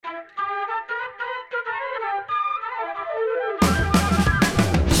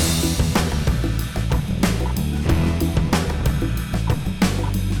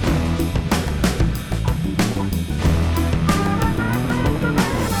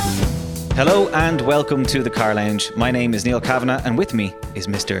Hello and welcome to the Car Lounge. My name is Neil Kavanagh and with me is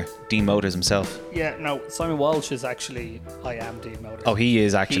Mr. Deane Motors himself. Yeah, no, Simon Walsh is actually, I am Deane Motors. Oh, he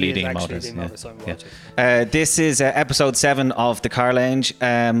is actually Deane Motors. Simon Walsh. This is episode 7 of the Car Lounge.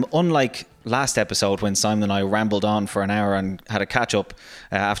 Unlike last episode when Simon and I rambled on for an hour and had a catch up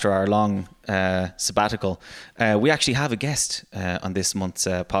after our long sabbatical, we actually have a guest on this month's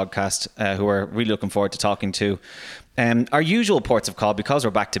podcast who we're really looking forward to talking to. Our usual ports of call, because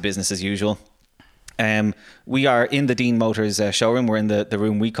we're back to business as usual. We are in the Deane Motors showroom. We're in the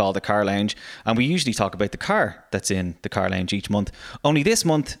room we call the Car Lounge, and we usually talk about the car that's in the Car Lounge each month. Only this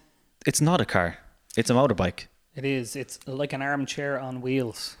month, it's not a car. It's a motorbike. It is. It's like an armchair on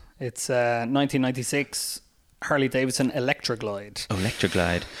wheels. It's 1996 Harley-Davidson Electroglide.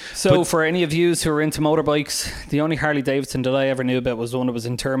 Electroglide. So for any of you who are into motorbikes, the only Harley-Davidson that I ever knew about was the one that was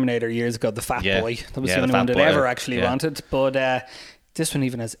in Terminator years ago, the Fat Boy. That was the only one that ever actually wanted. But this one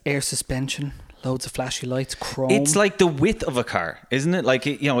even has air suspension, loads of flashy lights, chrome. It's like the width of a car, isn't it? Like,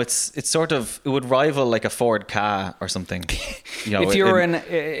 you know, it's sort of, it would rival like a Ford Ka or something. You know, if you're an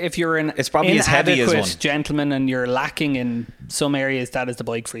it's probably as heavy as one. Gentleman and you're lacking in some areas, that is the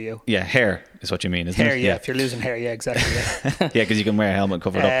bike for you. Yeah, hair is what you mean, isn't hair, it? yeah. If you're losing hair, yeah, exactly. Yeah, yeah, because you can wear a helmet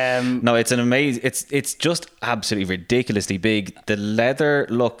covered up. No, it's an amazing. It's just absolutely ridiculously big. The leather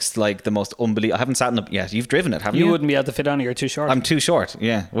looks like the most unbelievable. I haven't sat in it yet. You've driven it, haven't you? You wouldn't be able to fit on it. You're too short. I'm too short.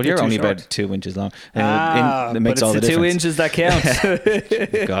 Yeah. Well, you're only about 2 inches long. It makes all the difference. 2 inches that counts.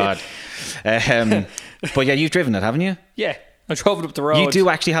 God. But yeah, you've driven it, haven't you? Yeah, I drove it up the road. You do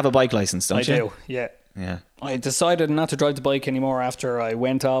actually have a bike license, don't you? I do. Yeah. Yeah. I decided not to drive the bike anymore after I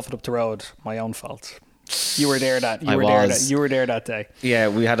went off it up the road. My own fault. You were there that day. Yeah,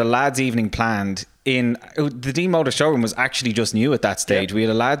 we had a lads' evening planned in the Deane Motors showroom. Was actually just new at that stage. Yep. We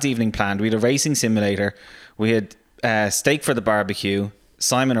had a lads' evening planned. We had a racing simulator. We had steak for the barbecue.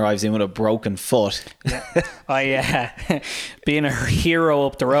 Simon arrives in with a broken foot. Yeah. I being a hero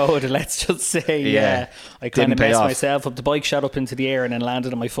up the road, let's just say, I kind of messed myself up. The bike shot up into the air and then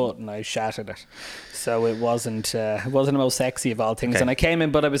landed on my foot, and I shattered it. So it wasn't the most sexy of all things. Okay. And I came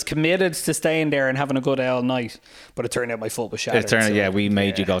in, but I was committed to staying there and having a good day all night. But it turned out my foot was shattered. We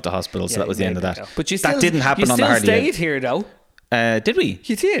made you go to hospital, so that was the end of that. But that didn't happen on the Harley. You still stayed here, though. Did we?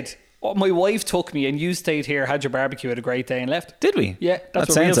 You did. Oh, my wife took me and you stayed here, had your barbecue, had a great day and left. Did we? Yeah,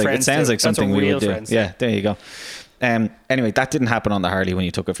 that's what real friends do. It sounds like something we would do. Yeah, there you go. Anyway, that didn't happen on the Harley when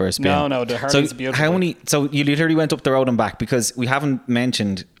you took it for a spin. No, the Harley's beautiful. So you literally went up the road and back, because we haven't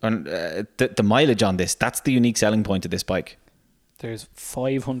mentioned the mileage on this. That's the unique selling point of this bike. There's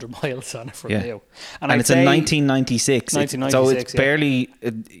 500 miles on it from new. And it's a 1996. So it's barely...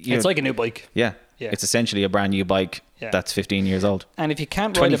 it's like a new bike. Yeah. It's essentially a brand new bike that's 15 years old. And if you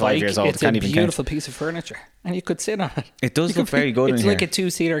can't ride a bike, it's a beautiful piece of furniture. And you could sit on it. It does look very good in here. It's like a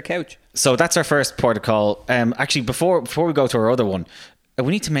 2-seater couch. So that's our first port of call. Actually, before we go to our other one,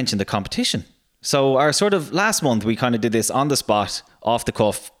 we need to mention the competition. So our sort of last month, we kind of did this on the spot, off the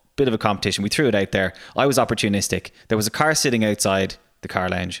cuff, bit of a competition. We threw it out there. I was opportunistic. There was a car sitting outside the Car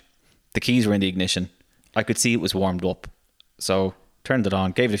Lounge. The keys were in the ignition. I could see it was warmed up. So turned it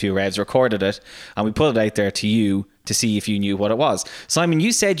on, gave it a few revs, recorded it, and we put it out there to you to see if you knew what it was. Simon,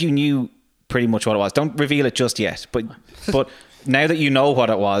 you said you knew pretty much what it was. Don't reveal it just yet. But now that you know what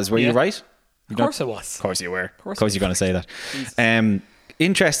it was, were you right? Of course I was. Of course you were. Of course you're going to say that.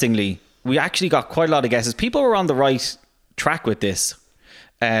 Interestingly, we actually got quite a lot of guesses. People were on the right track with this.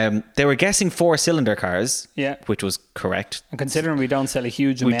 They were guessing 4-cylinder cars, which was correct. And considering we don't sell a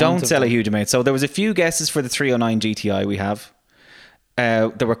huge amount. We don't sell a huge amount. So there was a few guesses for the 309 GTI we have.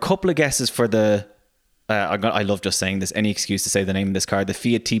 There were a couple of guesses for the I love just saying this, any excuse to say the name of this car, the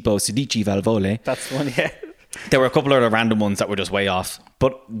Fiat Tipo 16 Valvole. That's the one, yeah. There were a couple of other random ones that were just way off,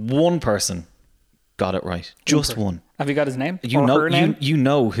 but one person got it right. Just one. Have you got his name? Her name? You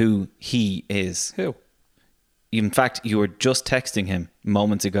know who he is. Who? In fact, you were just texting him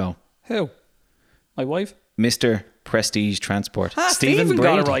moments ago. Who? My wife? Mr. Prestige Transport. Stephen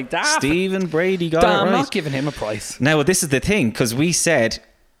got it right. Stephen Brady got it right. I'm not giving him a prize. Now, this is the thing, because we said,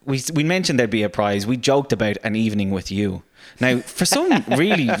 we mentioned there'd be a prize. We joked about an evening with you. Now, for some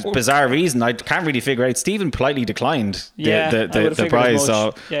really bizarre reason, I can't really figure out, Stephen politely declined the prize,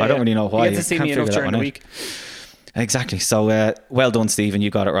 so I don't really know why. You get to see me enough during the week. Exactly. So, well done, Stephen. You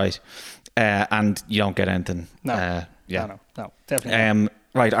got it right. And you don't get anything. No, definitely not.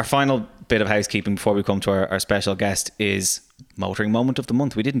 Right, our final bit of housekeeping before we come to our special guest is motoring moment of the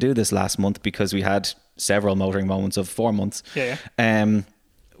month. We didn't do this last month because we had several motoring moments of 4 months.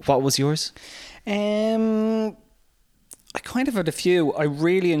 What was yours? I kind of had a few. I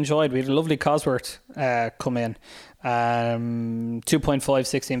really enjoyed. We had a lovely Cosworth come in, 2.5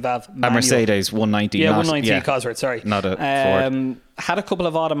 16 valve manual. A Mercedes 190. Yeah, 190 Cosworth, sorry. Not a Ford. Had a couple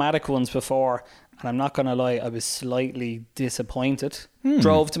of automatic ones before, and I'm not going to lie, I was slightly disappointed.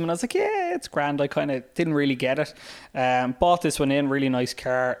 Drove them and I was like, yeah, it's grand. I kind of didn't really get it. Bought this one in, really nice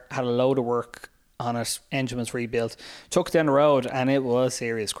car, had a load of work on it, engine was rebuilt, took it down the road, and it was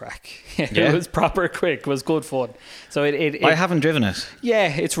serious crack. It was proper quick, it was good fun. So I haven't driven it. Yeah,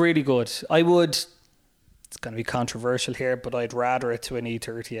 it's really good. It's going to be controversial here, but I'd rather it to an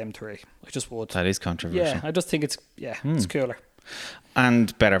E30 M3. I just would. That is controversial. Yeah, I just think it's cooler.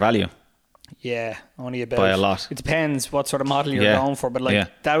 And better value. Yeah, only about... By a lot. It depends what sort of model you're going for, but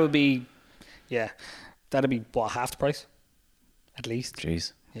that would be... Yeah, that'd be, half the price? At least.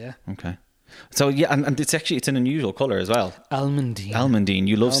 Jeez. Yeah. Okay. So and it's an unusual colour as well. Almondine.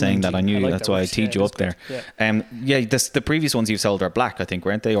 You love saying that. I knew that's why I teed you up there. Yeah. The previous ones you've sold are black, I think,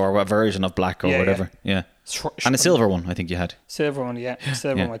 weren't they, or a version of black or whatever. Yeah. And a silver one, I think you had. Silver one, yeah.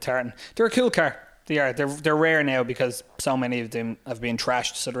 Silver one with tartan. They're a cool car. They are. They're rare now because so many of them have been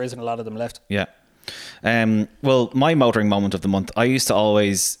trashed, so there isn't a lot of them left. Yeah. Well, my motoring moment of the month, I used to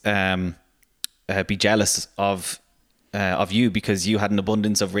always be jealous of you because you had an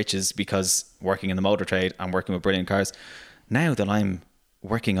abundance of riches because working in the motor trade and working with brilliant cars. Now that I'm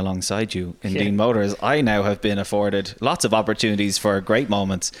working alongside you in Deane Motors, I now have been afforded lots of opportunities for great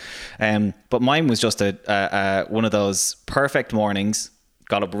moments. But mine was just one of those perfect mornings.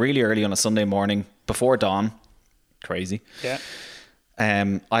 Got up really early on a Sunday morning before dawn. Crazy. Yeah.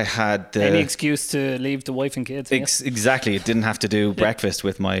 I had any excuse to leave the wife and kids. Exactly. It didn't have to do breakfast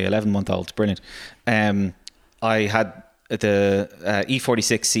with my 11-month-old. Brilliant. I had the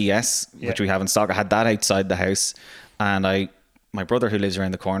E46 CS, which we have in stock. I had that outside the house, and my brother, who lives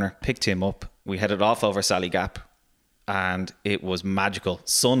around the corner, picked him up. We headed off over Sally Gap, and it was magical.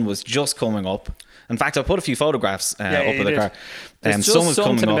 Sun was just coming up. In fact, I put a few photographs up of the car. There's just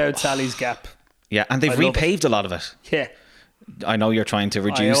something about Sally's Gap. Yeah, and they've repaved a lot of it. Yeah. I know you're trying to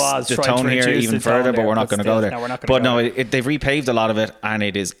reduce the tone here even further, but we're not going to go there. They've repaved a lot of it, and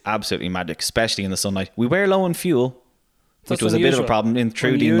it is absolutely magic, especially in the sunlight. We were low on fuel, which was a bit of a problem in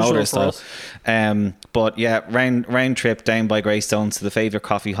true Deane Motor style. But yeah, round trip down by Greystones to the favourite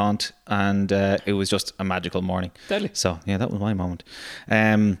coffee haunt, and it was just a magical morning. Deadly. So yeah, that was my moment.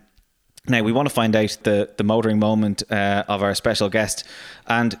 Now we want to find out the motoring moment of our special guest,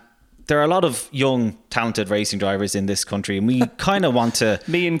 and there are a lot of young, talented racing drivers in this country, and we kind of want to...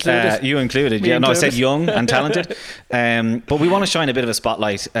 Me included. You included. No, I said young and talented. But we want to shine a bit of a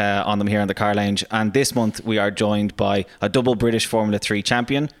spotlight on them here on the Car Lounge. And this month we are joined by a double British Formula 3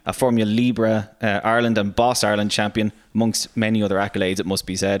 champion, a Formula Libre Ireland and Boss Ireland champion, amongst many other accolades, it must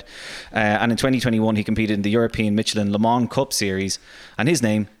be said. And in 2021 he competed in the European Michelin Le Mans Cup Series, and his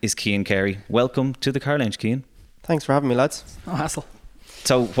name is Cian Carey. Welcome to the Car Lounge, Cian. Thanks for having me, lads. No hassle.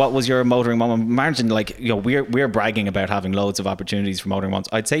 So what was your motoring moment? Imagine, we're bragging about having loads of opportunities for motoring moments.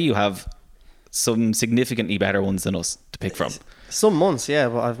 I'd say you have some significantly better ones than us to pick from. Some months, yeah,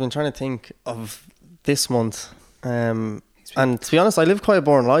 but I've been trying to think of this month. And to be honest, I live quite a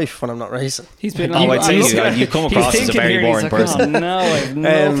boring life when I'm not racing. He's been. I'd say you come across as a very boring person. Oh, no, I have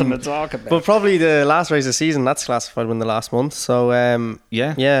nothing to talk about. But probably the last race of the season, that's classified in the last month. So in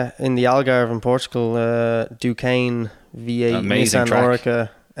the Algarve in Portugal, Duquesne V8 amazing Nissan track. Oreca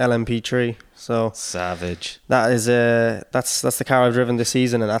LMP3. So savage. That is that's the car I've driven this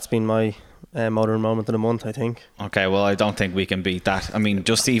season, and that's been my motoring moment of the month, I think. Okay, well, I don't think we can beat that. I mean,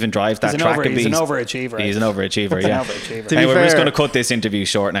 just to even drive that track he's an overachiever. He's an overachiever, yeah. We're just going to cut this interview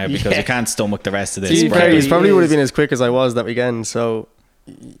short now because we can't stomach the rest of this. He probably would have been as quick as I was that weekend, so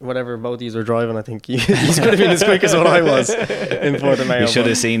whatever both of you were driving, I think he's could have been as quick as what I was in Portimao. You should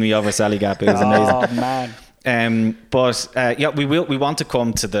have seen me over Sally Gap. It was amazing. Oh man. We want to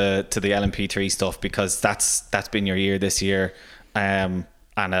come to the LMP3 stuff because that's been your year this year.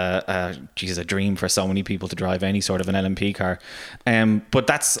 And a dream for so many people to drive any sort of an LMP car. But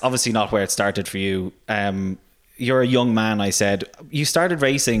that's obviously not where it started for you. You're a young man, I said. You started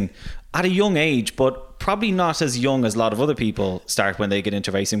racing at a young age, but probably not as young as a lot of other people start when they get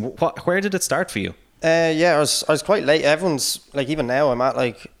into racing. Where did it start for you? I was quite late. Everyone's, like, even now I'm at,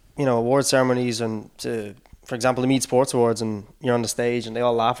 like, award ceremonies and for example, the Mead Sports Awards, and you're on the stage and they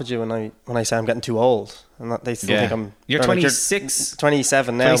all laugh at you when I say I'm getting too old, and they still think I'm... You're 26?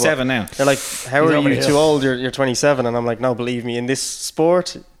 27 now. 27 now. They're like, how are you too old? You're 27. And I'm like, no, believe me, in this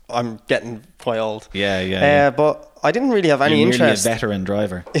sport, I'm getting quite old. Yeah. But I didn't really have any interest. You're a veteran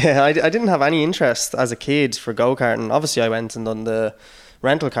driver. Yeah, I didn't have any interest as a kid for go-karting. Obviously, I went and done the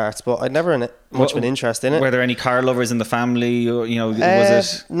rental carts, but I'd never much of an interest in it. Were there any car lovers in the family? Was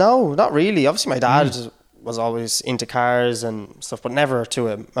it? No, not really. Obviously, my dad was always into cars and stuff, but never to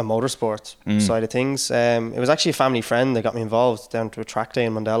a motorsport side of things. It was actually a family friend that got me involved down to a track day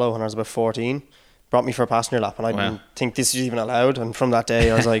in Mondello when I was about 14. Brought me for a passenger lap, and I didn't think this was even allowed. And from that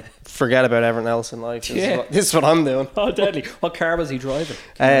day, I was like, forget about everything else in life. This is what I'm doing. Oh, deadly. What car was he driving?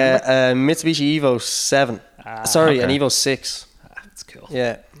 Mitsubishi Evo 7. An Evo 6. That's cool.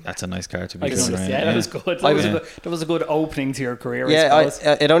 Yeah. That's a nice car to be doing. That was good. That was a good opening to your career, I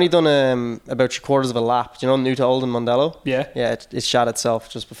suppose. It only done about 3/4 of a lap. Do you know New to Old in Mondello? Yeah. Yeah, it shot itself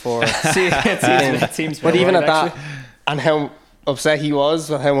just before. it seems but even right, at that, and how upset he was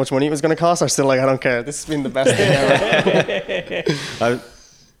with how much money it was going to cost, I was still like, I don't care. This has been the best thing ever.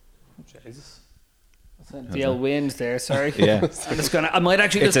 Jesus. The old wind there, sorry. Yeah. I might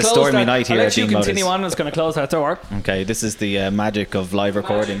actually it's just a close stormy that. night here I'll at let you Deane continue Motors. on. I was going to close that door. Okay, this is the magic of live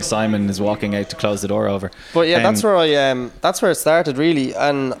recording. Simon is walking out to close the door over. But yeah, that's where it started really,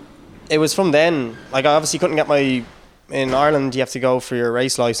 and it was from then. Like, I obviously couldn't get in Ireland, you have to go for your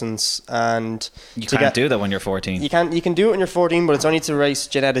race license, and you can't do that when you're 14. You can do it when you're 14, but it's only to race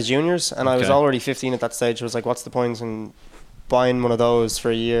Jetta Juniors, and I was already 15 at that stage. I was like, what's the point in buying one of those for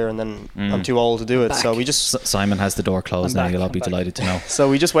a year, and then I'm too old to do it. So we just Simon has the door closed now. You'll all be delighted to know. So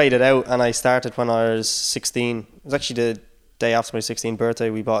we just waited out, and I started when I was 16. It was actually the day after my 16th birthday.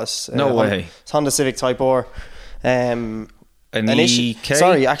 We bought a Honda Civic Type R. An EK?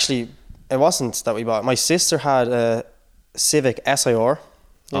 Sorry, actually, it wasn't that we bought. My sister had a Civic SIR.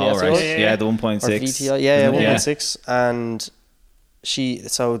 Oh, right. Yeah, the 1.6. Or VTI. Yeah, 1.6. And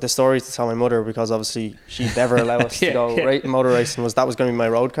so the story to tell my mother, because obviously she'd never allow us to go motor racing, was going to be my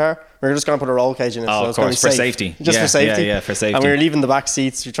road car. We were just going to put a roll cage in it. Oh, so of course, for safety. Just for safety. Yeah, for safety. And we were leaving the back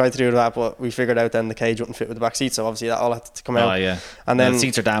seats. We tried to do that, but we figured out then the cage wouldn't fit with the back seats. So obviously that all had to come out. Oh, yeah. And then the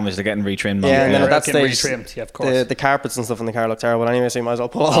seats are damaged. They're getting retrimmed. Yeah, and then at that stage, of course. The carpets and stuff in the car looked terrible anyway, so you might as well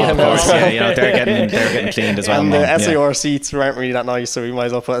pull all of course, they're getting cleaned as well. And the SIR seats weren't really that nice, so we might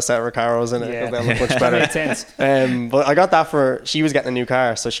as well put a set of Recaros in it because they'll look much better. Makes sense. But I got that she was getting a new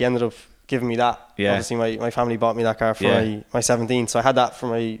car, so she ended up giving me that. Yeah. Obviously my family bought me that car for my 17th, so I had that for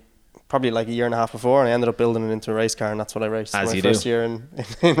my probably like a year and a half before, and I ended up building it into a race car, and that's what I raced my first year in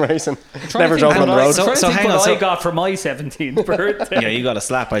racing. Never drove on the road. So hang on, I got for my 17th birthday. Yeah, you got a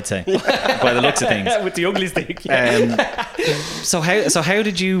slap, I'd say, by the looks of things. With the ugly stick. So how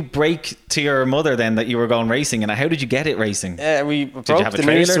did you break to your mother then that you were going racing, and how did you get it racing? We did you have a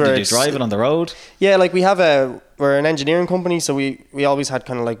trailer? Did you drive it on the road? Yeah, like we're an engineering company, so we always had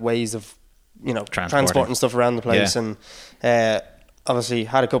kind of like ways of transporting stuff around the place, and obviously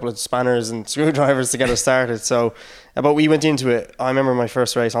had a couple of spanners and screwdrivers to get us started. So, but we went into it. I remember my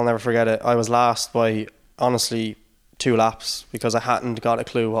first race, I'll never forget it. I was last by honestly 2 laps because I hadn't got a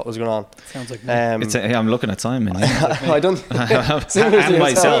clue what was going on. Sounds like me. I'm looking at Simon. I don't. and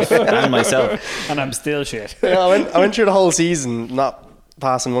myself. And I'm still shit. Yeah, I went through the whole season not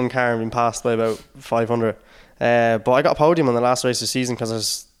passing one car and being passed by about 500. But I got a podium on the last race of the season because I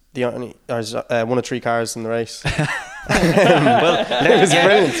was one of 3 cars in the race. Well, it was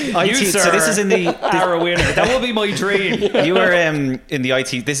brilliant. So this is in the are a winner. That will be my dream. You were in the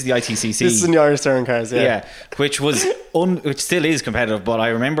IT. This is the ITCC. This is in the Irish Touring Cars. Yeah, which was which still is competitive. But I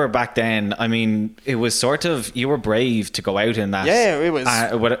remember back then. I mean, it was sort of, you were brave to go out in that. Yeah, it was.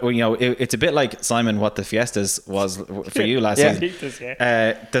 It's a bit like, Simon, what the Fiestas was for you last season.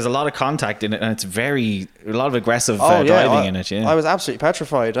 There's a lot of contact in it, and it's a lot of aggressive driving in it. Yeah, I was absolutely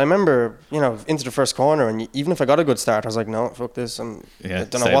petrified. I remember, into the first corner, and even if I got a good start, I was like, no, fuck this, and I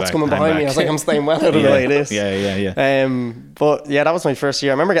don't know what's coming behind me. I was like, I'm staying well out of the way of this. Yeah. But yeah, that was my first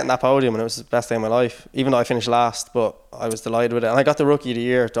year. I remember getting that podium, and it was the best day of my life, even though I finished last, but I was delighted with it. And I got the Rookie of the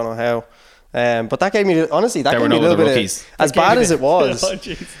Year, don't know how. But that gave me, honestly, that gave me a little bit of, as bad as it was,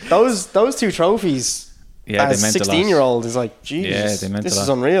 those 2 trophies as 16-year-old is like, Jesus, this is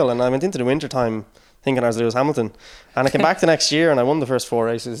unreal. And I went into the winter time thinking I was Lewis Hamilton, and I came back the next year and I won the first 4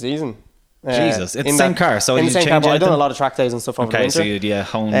 races of the season. Jesus, it's the same car. So in you the same change car, but I done a lot of track days and stuff over the winter. So you'd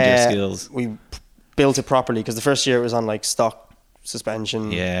honed your skills. We built it properly because the first year it was on like stock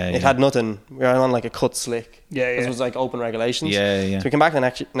suspension. It had nothing. We were on like a cut slick. It was like open regulations. So we came back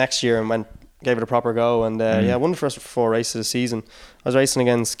the next year and gave it a proper go, and I won the first 4 races of the season. I was racing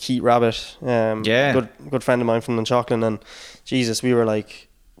against Keith Rabbit, good friend of mine from Dunshaughlin, and Jesus, we were like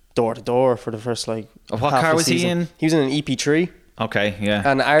door to door for the first like. What car was he in? He was in an EP3. Okay, yeah.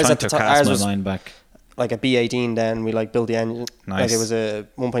 And ours at the time, ours was line back. like a B18. Then we like built the engine. Nice. Like it was a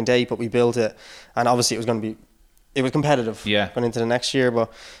 1.8, but we built it, and obviously it was competitive. Yeah. Going into the next year,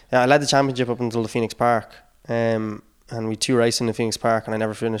 but I led the championship up until the Phoenix Park. And and we 2 races in the Phoenix Park, and I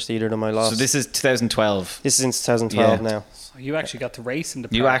never finished either of them. I lost. So this is 2012. This is in 2012 now. So you actually got to race in the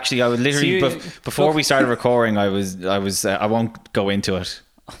park. You actually, I was literally before we started recording, I won't go into it.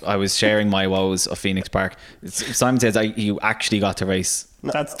 I was sharing my woes of Phoenix Park. Simon says you actually got to race.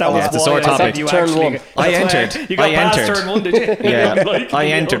 That was the sore topic. You turn one. I entered. You got past turn 1, did you? Yeah, I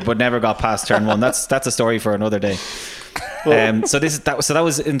entered, but never got past turn 1. That's a story for another day. So that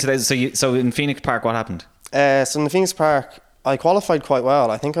was in today's. So in Phoenix Park, what happened? So in the Phoenix Park, I qualified quite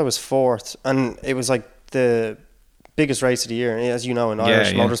well. I think I was 4th, and it was like the biggest race of the year, as you know, in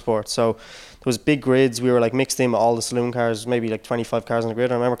Irish motorsport. So there was big grids. We were like mixed in with all the saloon cars, maybe like 25 cars on the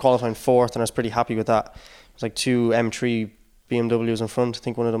grid. I remember qualifying 4th, and I was pretty happy with that. It was like 2 M3 BMWs in front. I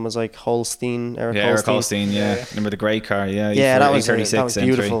think one of them was like Holstein, Eric Holstein. Yeah. Remember the grey car? Yeah, that was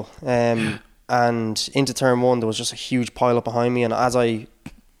beautiful. And into turn 1, there was just a huge pile up behind me, and as I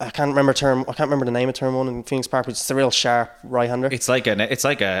can't remember the name of turn 1 in Phoenix Park, but it's a real sharp right-hander. It's like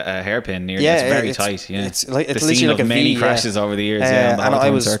a hairpin near. Yeah, it's very tight. Yeah, it's literally scene like of a many V, crashes over the years. On the and I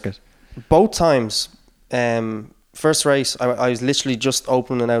was circuit. Both times. First race, I was literally just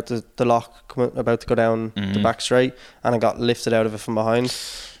opening out the lock, about to go down the back straight, and I got lifted out of it from behind.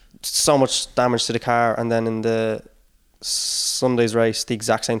 So much damage to the car, and then in the Sunday's race, the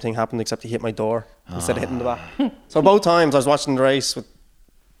exact same thing happened, except he hit my door instead of hitting the back. So both times I was watching the race with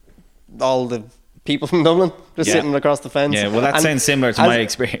all the people from Dublin just sitting across the fence. Yeah, well, that sounds similar to my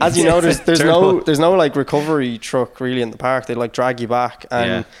experience. As you know, there's no like recovery truck really in the park. They like drag you back,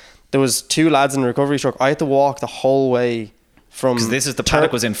 and there was 2 lads in the recovery truck. I had to walk the whole way from. Because this is the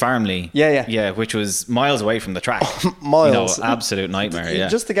paddock was in Farmley. Yeah, which was miles away from the track. Miles, absolute nightmare. Yeah,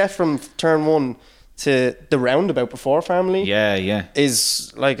 just to get from turn 1 to the roundabout before Farmley. Yeah,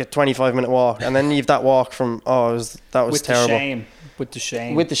 is like a 25-minute walk, and then you have that walk from. That was with terrible. With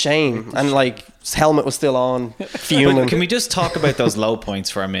the shame, and like his helmet was still on, fuming. But can we just talk about those low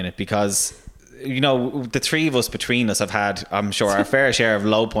points for a minute? Because the 3 of us between us have had, I'm sure, our fair share of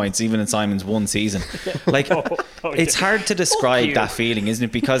low points, even in Simon's 1 season. Like, it's hard to describe that feeling, isn't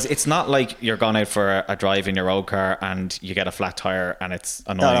it? Because it's not like you're gone out for a drive in your road car and you get a flat tire and it's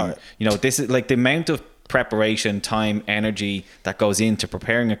annoying. No. This is like the amount of preparation, time, energy that goes into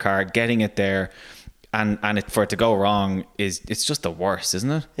preparing a car, getting it there. And for it to go wrong it's just the worst, isn't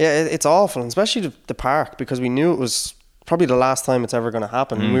it? Yeah, it's awful, and especially the park, because we knew it was probably the last time it's ever going to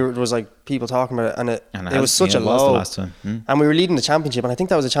happen. There was like people talking about it, and it was such a low. It was the last time. And we were leading the championship, and I think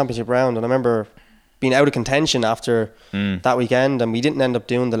that was a championship round. And I remember being out of contention after that weekend, and we didn't end up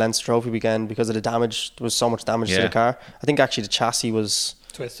doing the Leinster Trophy weekend because of the damage. There was so much damage to the car. I think actually the chassis was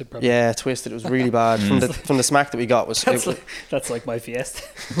twisted, probably. Yeah, twisted. It was really bad. From the smack that we got was. That's like my Fiesta.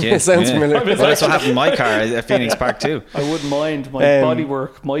 Yeah, sounds familiar. Well, that's what happened in my car at Phoenix Park too. I wouldn't mind. My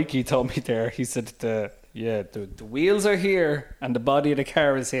bodywork, Mikey told me there. He said the wheels are here and the body of the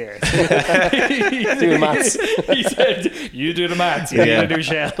car is here. Do the maths. He said, you do the maths. You need a new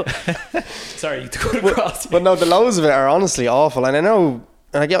shell. Sorry, to go across. But no, the lows of it are honestly awful, and I know,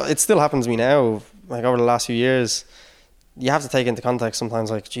 and I get it still happens to me now. Like over the last few years, you have to take into context sometimes.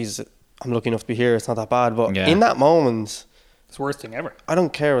 Like, Jesus, I'm lucky enough to be here. It's not that bad, but in that moment, it's the worst thing ever. I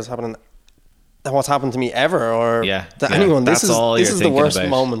don't care what's happening. What's happened to me ever, or to anyone. This is the worst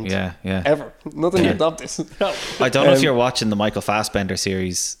moment ever. Nothing can top this. No. I don't know if you're watching the Michael Fassbender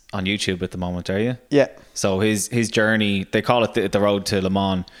series on YouTube at the moment, are you? Yeah. So his journey, they call it the road to Le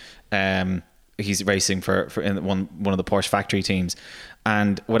Mans. He's racing for in one of the Porsche factory teams,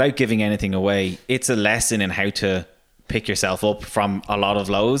 and without giving anything away, it's a lesson in how to pick yourself up from a lot of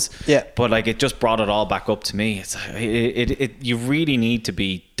lows. Yeah. But like, it just brought it all back up to me. It's you really need to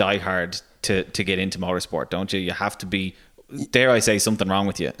be diehard to get into motorsport, don't you? You have to be, dare I say, something wrong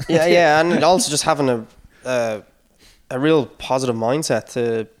with you. Yeah, and also just having a real positive mindset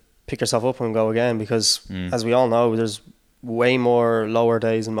to pick yourself up and go again, because as we all know, there's way more lower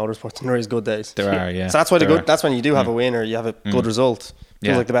days in motorsport than there is good days. There are, yeah. So that's why that's when you do have a win or you have a good result.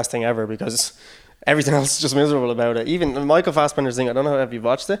 Feels like the best thing ever, because everything else is just miserable about it. Even Michael Fassbender's thing, I don't know if you've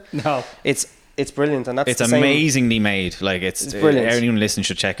watched it. No. It's brilliant, and that's amazingly made. Like it's brilliant. Anyone listening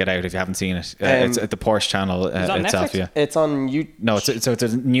should check it out if you haven't seen it. It's at the Porsche channel itself. Netflix? Yeah, it's on YouTube. No, it's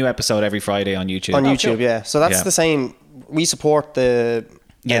a new episode every Friday on YouTube. On YouTube, yeah. So that's the same. We support the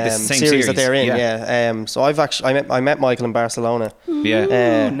the same series that they're in. Yeah. So I met Michael in Barcelona.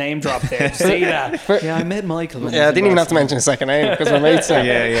 Yeah. Name drop there. Did you see that? I met Michael. I didn't even have to mention his second name because we're mates.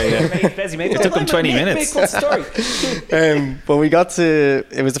 It took them 20 minutes. What's the story? But we got to.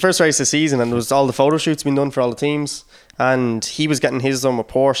 It was the first race of the season, and there was all the photo shoots being done for all the teams. And he was getting his done with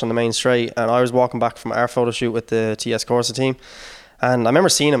Porsche on the main straight, and I was walking back from our photo shoot with the TS Corsa team. And I remember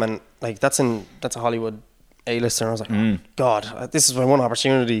seeing him, and like that's a Hollywood A-lister. And I was like, oh, God, this is my one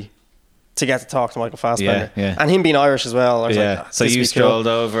opportunity to get to talk to Michael Fassbender. And him being Irish as well. I was like, so you strolled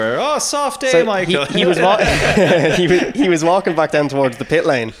over, soft day, Michael. He was he was walking back down towards the pit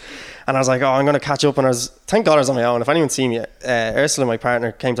lane. And I was like, I'm going to catch up. And thank God I was on my own. If anyone's seen me, Ursula, my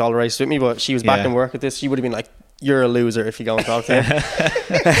partner, came to all the races with me, but she was back in work at this. She would have been like, you're a loser if you go and talk to him.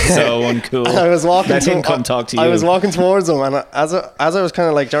 So uncool. And I was walking Let him come talk to you. I was walking towards him, and as I was kind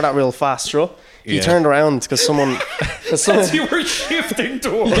of like doing that real fast strut, he turned around because someone as you were shifting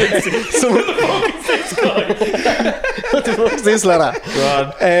towards him. What the fuck is this guy? What the fuck is this lad?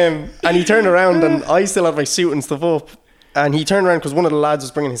 And he turned around, and I still had my suit and stuff up. And he turned around because one of the lads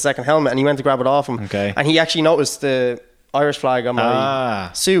was bringing his second helmet, and he went to grab it off him. Okay. And he actually noticed the Irish flag on my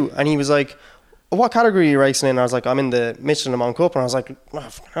suit, and he was like, what category are you racing in? And I was like, I'm in the Michelin Le Mans Cup. And I was like,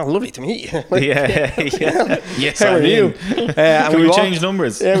 oh, lovely to meet you. Like, Yes, how are you? And we change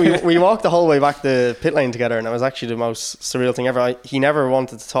numbers. Yeah, we walked the whole way back the pit lane together, and it was actually the most surreal thing ever. He never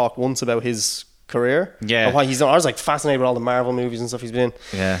wanted to talk once about his career. And what he's done. I was like fascinated with all the Marvel movies and stuff he's been in.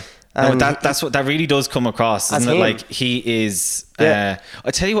 Yeah. No, that's what that really does come across, isn't it? Like he is. I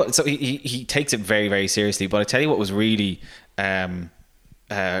tell you what. So he takes it very, very seriously. But I tell you what was really kind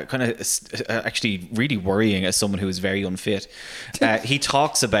of actually really worrying as someone who is very unfit. He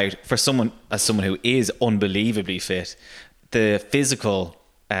talks about someone who is unbelievably fit, the physical.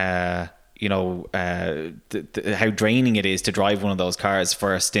 How draining it is to drive one of those cars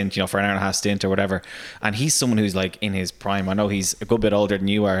for a stint, for an hour and a half stint or whatever. And he's someone who's like in his prime. I know he's a good bit older than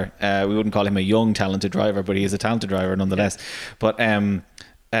you are. We wouldn't call him a young talented driver, but he is a talented driver nonetheless. But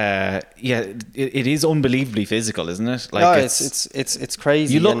it is unbelievably physical, isn't it? Like it's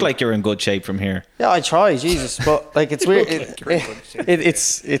crazy. You look like you're in good shape from here. Yeah, I try, Jesus, but like it's weird.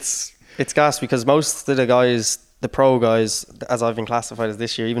 It's gas because most of the guys, the pro guys, as I've been classified as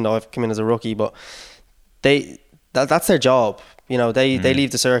this year, even though I've come in as a rookie, but that's their job. They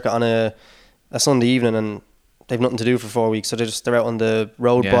leave the circuit on a Sunday evening and they've nothing to do for 4 weeks, so they're out on the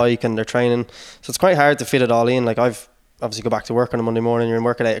road bike and they're training. So it's quite hard to fit it all in. Like I've obviously go back to work on a Monday morning, you're in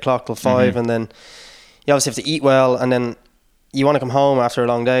work at 8 o'clock till 5, and then you obviously have to eat well, and then you want to come home after a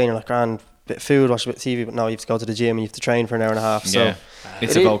long day and you're like, grand, bit of food, watch a bit of TV, but no, you have to go to the gym and you have to train for an hour and a half. So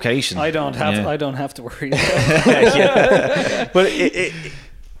it's a vocation. I don't have to worry. But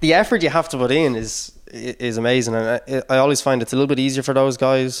the effort you have to put in is amazing, and I always find it's a little bit easier for those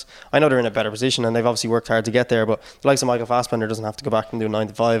guys. I know they're in a better position and they've obviously worked hard to get there, but the likes of Michael Fassbender doesn't have to go back and do 9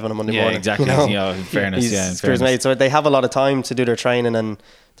 to 5 on a Monday morning. Exactly. In fairness, in fairness. Mate. So they have a lot of time to do their training, and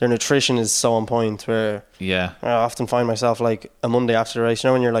their nutrition is so on point. Where I often find myself like a Monday after the race,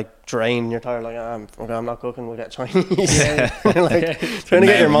 when you're like drained and you're tired, like I'm not cooking, we'll get Chinese. Like trying to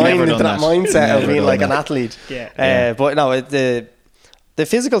get your mind into that mindset of being like an athlete. But no, the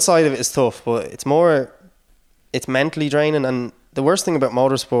physical side of it is tough, but it's mentally draining. And the worst thing about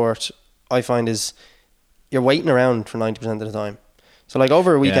motorsport, I find, is you're waiting around for 90% of the time. So like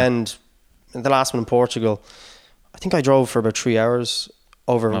over a weekend, the last one in Portugal, I think I drove for about 3 hours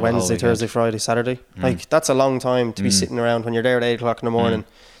over Wednesday, Thursday, Friday, Saturday. Like that's a long time to be sitting around when you're there at 8 o'clock in the morning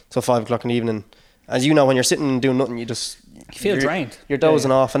till 5 o'clock in the evening. As you know, when you're sitting and doing nothing, you feel drained. You're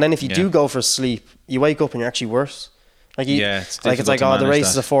dozing off, and then if you do go for sleep, you wake up and you're actually worse. Like it's like the race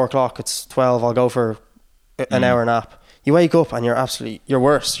is at 4 o'clock, it's 12, I'll go for an hour nap. You wake up and you're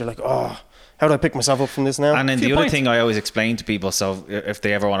worse. You're like, how do I pick myself up from this now? And then the other thing I always explain to people, so if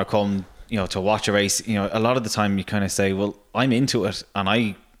they ever want to come, to watch a race, a lot of the time you kind of say, well, I'm into it and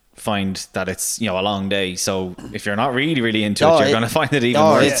I find that it's, a long day. So if you're not really, really into it, you're going to find it even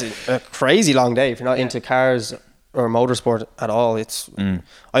worse. It's a crazy long day if you're not into cars or motorsport at all.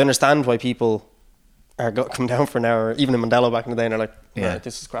 I understand why people come down for an hour, even in Mondello back in the day, and they're like, right,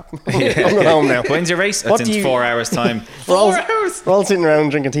 this is crap. I'm going home now. When's your race? It's in 4 hours time. 4 hours? We're all sitting around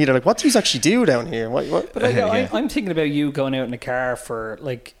drinking tea. They're like, what do you actually do down here? What? But I'm thinking about you going out in a car for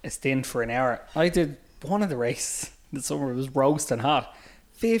like a stint for an hour. I did one of the races this summer. It was roasting hot.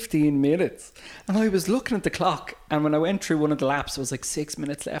 15 minutes, and I was looking at the clock, and when I went through one of the laps, it was like 6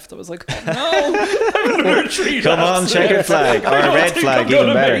 minutes left. I was like, oh, no, I'm another 3 come on, checkered flag, or a red flag,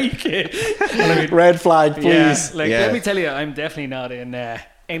 even better. Red flag, please. Let me tell you, I'm definitely not in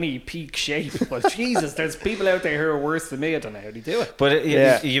any peak shape, but Jesus, there's people out there who are worse than me. I don't know how they do it. But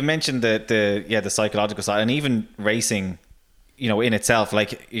you mentioned the psychological side, and even racing, in itself,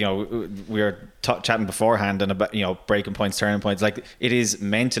 like, we were chatting beforehand and about, breaking points, turning points, like it is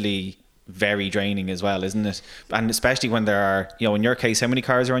mentally very draining as well, isn't it? And especially when there are, in your case, how many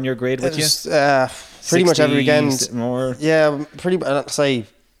cars are on your grid with you? Pretty much every weekend. More? Yeah, I'd say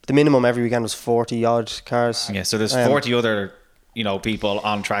the minimum every weekend was 40 odd cars. Yeah, so there's 40 other, people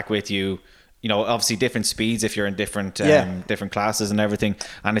on track with you. you know, obviously different speeds if you're in different different classes and everything,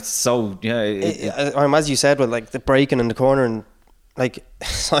 and it's so as you said, with like the braking in the corner, and like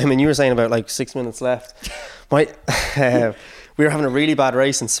Simon, you were saying about like 6 minutes left. We were having a really bad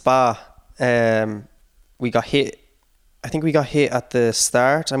race in Spa. We got hit. I think we got hit at the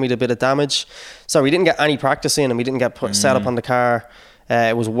start and we had a bit of damage. So we didn't get any practice in, and we didn't get set up on the car.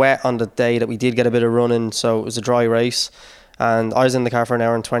 It was wet on the day that we did get a bit of running, so it was a dry race. And I was in the car for an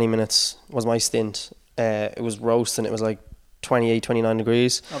hour and 20 minutes was my stint. It was roasting. It was like 28, 29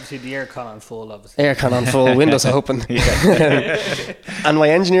 degrees. Obviously the aircon on full, obviously. Aircon on full, windows open. And my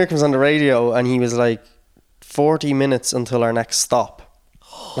engineer comes on the radio and he was like, 40 minutes until our next stop,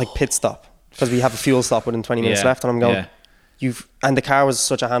 like pit stop, because we have a fuel stop within 20 minutes left. And I'm going, and the car was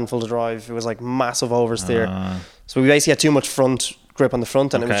such a handful to drive. It was like massive oversteer. So we basically had too much front grip on the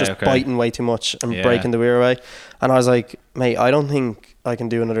front, and it was just biting way too much and breaking the rear away. And I was like, mate, I don't think I can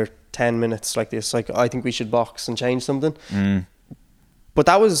do another 10 minutes like this. Like, I think we should box and change something. But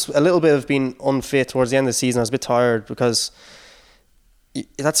that was a little bit of being unfit towards the end of the season. I was a bit tired, because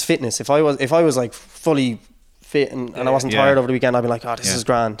that's fitness. If I was like fully fit and I wasn't tired over the weekend, I'd be like, oh, this is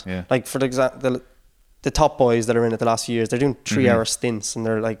grand. Like, for the top boys that are in it the last few years, they're doing 3-hour stints, and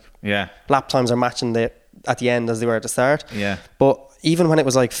they're like, lap times are matching at the end as they were at the start. But even when it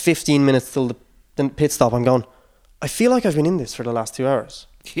was like 15 minutes till the pit stop, I'm going, I feel like I've been in this for the last 2 hours.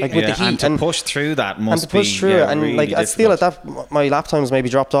 Like with the heat, and to push through that must be and really like difficult. I feel at that my lap times maybe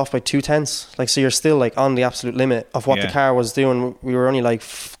dropped off by 0.2. Like, so you're still like on the absolute limit of what the car was doing. We were only like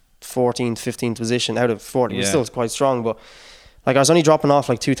 14th, 15th position out of 40. We're still quite strong, but like I was only dropping off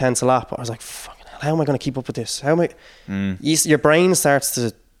like 0.2 a lap. I was like, fucking hell, how am I going to keep up with this? How am I? Your brain starts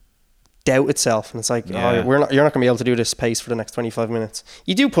to doubt itself, and it's like, you're not going to be able to do this pace for the next 25 minutes.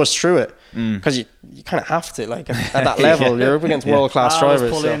 You do push through it because you kind of have to, like at that level. You're up against world-class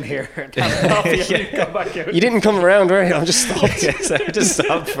drivers. Pull in here. You didn't come around, right? I'm just stopped. I just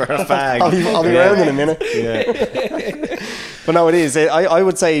stopped for a fag. I'll be around in a minute. But no, it is. I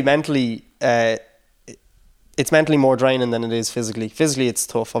would say mentally, it's mentally more draining than it is physically. Physically, it's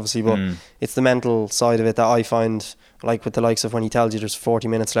tough, obviously, but it's the mental side of it that I find, like with the likes of when he tells you there's 40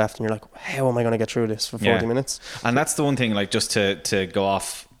 minutes left, and you're like, how am I going to get through this for 40 minutes? And that's the one thing, like, just to go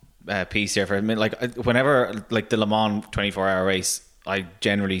off piece here for a minute, like whenever like the Le Mans 24-hour race, I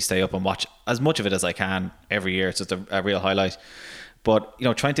generally stay up and watch as much of it as I can every year. It's just a real highlight. But, you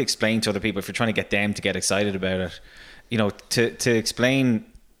know, trying to explain to other people, if you're trying to get them to get excited about it, you know, to explain,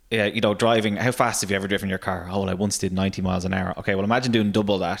 you know, driving, how fast have you ever driven your car? Oh, well, I once did 90 miles an hour. Okay, well, imagine doing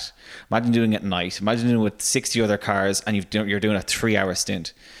double that. Imagine doing it at night. Imagine doing it with 60 other cars, and you're doing a 3-hour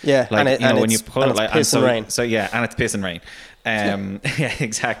stint. Yeah, like, and you know, when you put it like, piss and rain. So yeah, and it's piss and rain. Yeah,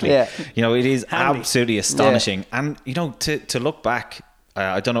 exactly. Yeah. You know, it is absolutely astonishing. Yeah. And, you know, to look back,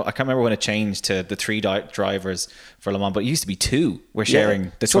 I don't know, I can't remember when it changed to the 3 drivers for Le Mans, but it used to be 2 were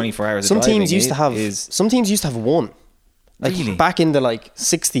sharing the 24 hours of driving. Some teams used to have 1. Like, really? Back in the like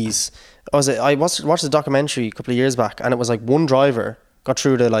 60s, I watched a documentary a couple of years back, and it was like one driver got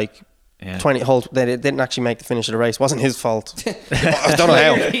through the like 20 holes. They didn't actually make the finish of the race. It wasn't his fault. I don't know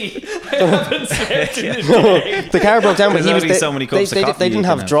how. The car broke down, but they didn't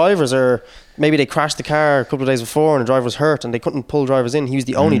have drivers, or maybe they crashed the car a couple of days before and the driver was hurt and they couldn't pull drivers in. He was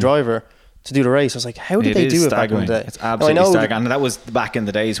the only driver to do the race. I was like, how did they do it back in the day? It's absolutely staggering. And that was back in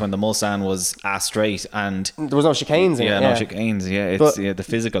the days when the Mulsanne was ass straight and there was no chicanes in it. No chicanes. It's the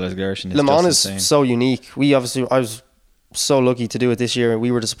physical exertion is Le Mans just insane. Is so unique. I was so lucky to do it this year.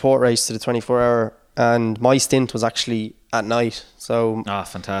 We were the support race to the 24-hour, and my stint was actually at night. So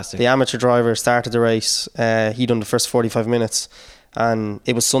fantastic. The amateur driver started the race. He done the first 45 minutes, and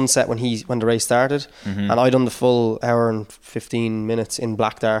it was sunset when the race started, and I done the full hour and 15 minutes in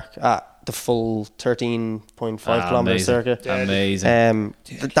black dark at the full 13.5 kilometer circuit. Amazing.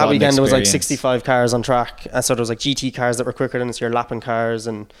 That weekend there was like 65 cars on track, and so there was like GT cars that were quicker than us, your lapping cars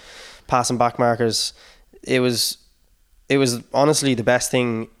and passing back markers. It was honestly the best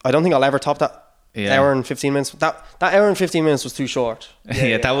thing. I don't think I'll ever top that. Hour and 15 minutes. That hour and 15 minutes was too short.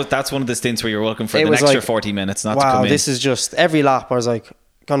 That's one of the stints where you're looking for an extra 40 minutes not to come in. Wow, this is just every lap. I was like,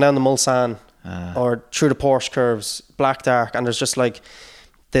 gone down the Mulsanne or through the Porsche curves, black dark, and there's just like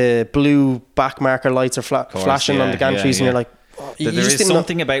the blue back marker lights are flashing on the gantries, and you're like, there is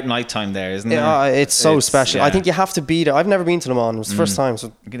something about nighttime there, isn't there? It's so special. I think you have to be there. I've never been to Le Mans. It was the first time,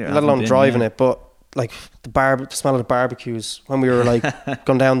 so let alone driving it, but like the smell of the barbecues when we were like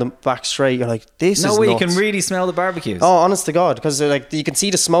going down the back straight, you're like, this is nuts. No way, you can really smell the barbecues. Oh, honest to God, because like you can see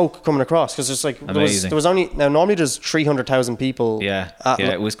the smoke coming across, because there's like there was only, now normally there's 300,000 people.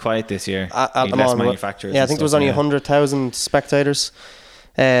 It was quiet this year. At Le Mans, manufacturers. I think there was only 100,000 spectators.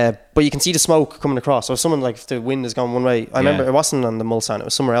 But you can see the smoke coming across. So if someone, like, if the wind is going one way, I remember it wasn't on the Mulsanne, it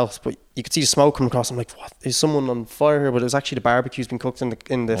was somewhere else, but you could see the smoke coming across. I'm like, what? Is someone on fire here? But it was actually the barbecue's been cooked in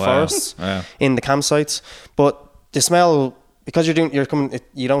the forests, in the campsites. But the smell, because you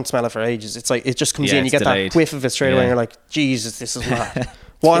don't smell it for ages. It's like it just comes in. You get delayed. That whiff of it straight away, and you're like, Jesus, this is mad.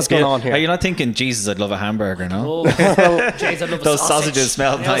 What's going on here? Are you not thinking, Jesus, I'd love a hamburger? No. Jeez, I'd love those sausages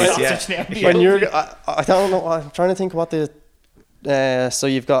smell nice. When I don't know. I'm trying to think what the. So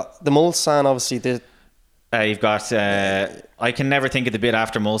you've got the Mulsanne, obviously. You've got. I can never think of the bit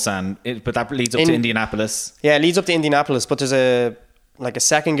after Mulsanne, but that leads up to Indianapolis. Yeah, it leads up to Indianapolis, but there's a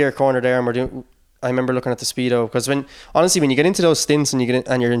second gear corner there, and I remember looking at the speedo, because when you get into those stints and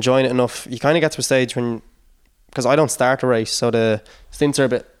you're enjoying it enough, you kind of get to a stage when, because I don't start a race, so the stints are a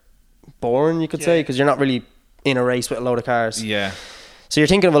bit boring, you could say, because you're not really in a race with a load of cars. Yeah. So you're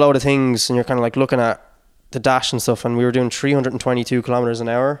thinking of a load of things, and you're kind of like looking at the dash and stuff, and we were doing 322 kilometers an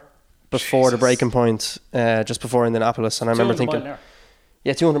hour before the breaking point, just before Indianapolis, and I remember thinking,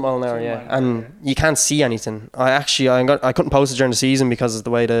 200 mile an hour, and you can't see anything. I couldn't post it during the season because of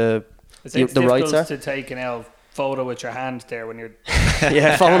the way the rights are. To take an photo with your hand there when you're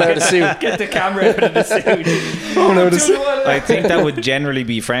falling out of the suit. Get the camera out of the suit. Falling out of the suit. I think that would generally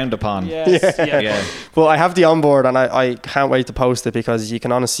be frowned upon. Yeah. Well, I have the onboard, and I can't wait to post it, because you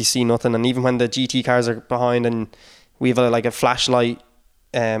can honestly see nothing. And even when the GT cars are behind, and we have a flashlight,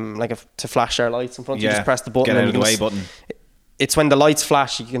 to flash our lights in front, you just press the button. Get out of the way button. It's when the lights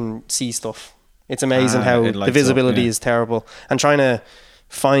flash, you can see stuff. It's amazing how the visibility is terrible. And trying to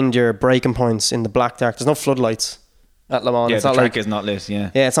find your braking points in the black dark. There's no floodlights at Le Mans. Yeah, the track is not lit. Yeah,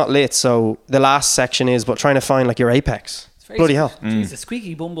 it's not lit. So the last section is, but trying to find like your apex. Bloody hell! It's a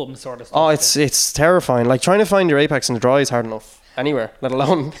squeaky bum bum sort of stuff. Oh, it's terrifying. Like trying to find your apex in the dry is hard enough anywhere, let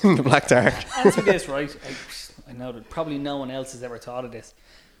alone in the black dark. Answer this right. I know that probably no one else has ever thought of this,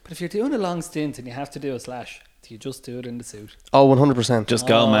 but if you're doing a long stint and you have to do a slash, do you just do it in the suit? Oh, 100%. Just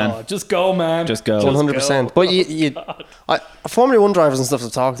go, man. Just go, man. Just go. 100%. But Formula 1 drivers and stuff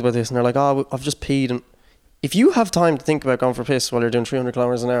have talked about this, and they're like, oh, I've just peed. And if you have time to think about going for a piss while you're doing 300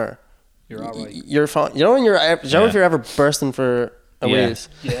 kilometers an hour, you're all right. You're fine. You know when if you're ever bursting for a whiz,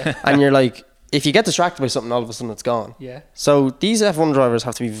 and you're like, if you get distracted by something, all of a sudden it's gone. Yeah. So these F1 drivers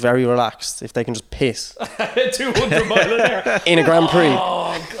have to be very relaxed if they can just piss 200 mile an hour in a Grand Prix.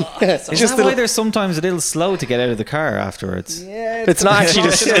 Oh God! Is that why they're sometimes a little slow to get out of the car afterwards? Yeah, it's not actually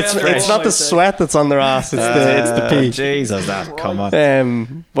it's not the sweat that's on their ass. It's the pee. Jesus, come on.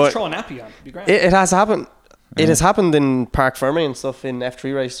 But throw a nappy on. It'd be great. It has happened. It has happened in Parc Fermé and stuff in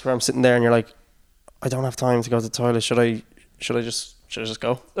F3 races where I'm sitting there and you're like, I don't have time to go to the toilet. Should I just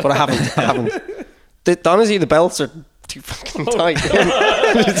go? But I haven't. Honestly, the belts are too fucking tight.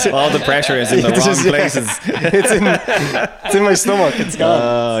 All the pressure is in the wrong places. It's in my stomach. It's gone.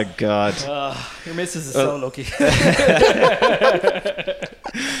 Oh God. Your missus is so lucky.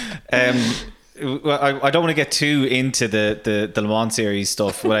 I don't want to get too into the Le Mans series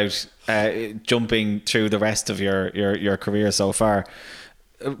stuff without jumping through the rest of your career so far.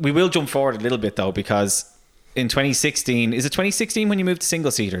 We will jump forward a little bit though, because in 2016, is it 2016 when you moved to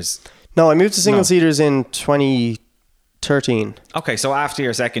single seaters? No, I moved to single seaters in 2013. Okay, so after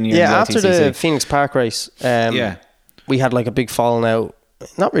your second year, yeah, after the Phoenix Park race, we had like a big falling out.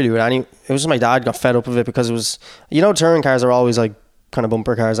 Not really with any. It was just my dad got fed up of it because it was, touring cars are always like kind of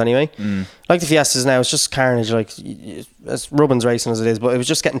bumper cars anyway. Like the Fiestas now, it's just carnage. Like as Rubbin's racing as it is, but it was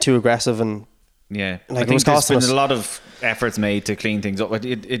just getting too aggressive and. Yeah, like I think there's been a lot of efforts made to clean things up.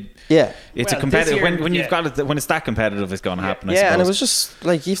 It's a competitive when you've got it, when it's that competitive, it's going to happen. I suppose. And it was just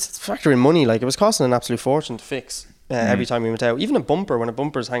like you have to factor in money. Like it was costing an absolute fortune to fix every time we went out. Even a bumper, when a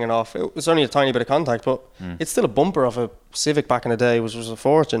bumper's hanging off, it was only a tiny bit of contact, but it's still a bumper of a Civic back in the day, which was a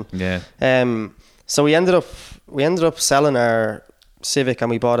fortune. Yeah. So we ended up selling our Civic and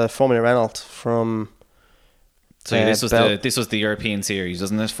we bought a Formula Renault from. So this was the European series,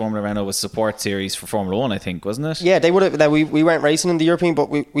 wasn't it? Formula Renault was support series for Formula 1, I think, wasn't it? Yeah, they would have. We weren't racing in the European,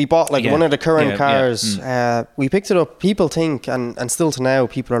 but we bought one of the current cars. We picked it up. People think, and still to now,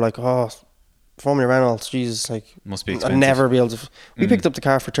 people are like, oh, Formula Renault, Jesus, like must be expensive. I'd never be able to. We picked up the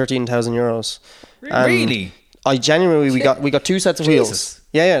car for €13,000. Really? I genuinely we got two sets of wheels.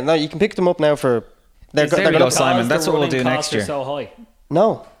 Yeah. No, you can pick them up now for. There you go, Simon. That's what we'll do next year. So high.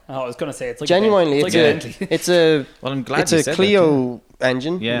 No. Oh, I was going to say it's like genuinely it's a well, I'm glad it's a Clio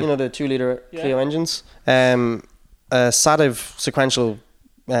engine. Yeah. The 2-litre Clio engines. A Sativ sequential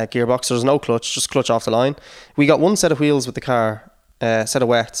gearbox. So there's no clutch, just clutch off the line. We got one set of wheels with the car, set of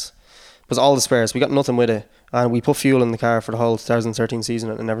wets. It was all the spares. We got nothing with it, and we put fuel in the car for the whole 2013 season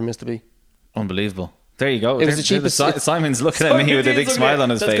and it never missed a beat. Unbelievable. There you go. It was the cheapest. Simon's looking at me with a big smile on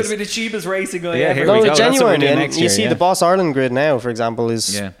his face. That's going to be the cheapest racing guy ever. No, we go. Genuinely. And you see the Boss Ireland grid now, for example,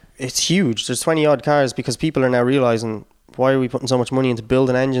 is it's huge. There's 20 odd cars because people are now realising, why are we putting so much money into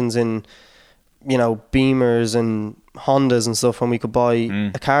building engines in, Beamers and Hondas and stuff, when we could buy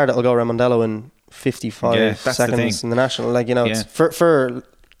a car that'll go around Mondello in 55 seconds in the National. It's for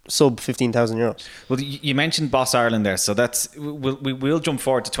sub €15,000. Well, you mentioned Boss Ireland there, so that's we'll jump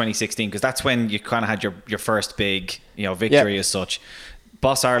forward to 2016 because that's when you kind of had your first big victory as such.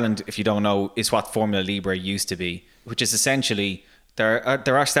 Boss Ireland, if you don't know, is what Formula Libre used to be, which is essentially there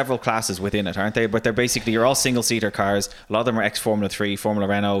are several classes within it, aren't they? But they're basically, you're all single-seater cars. A lot of them are ex-Formula 3, Formula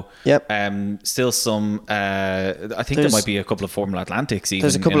Renault. Yep. Still some, I think there might be a couple of Formula Atlantics even.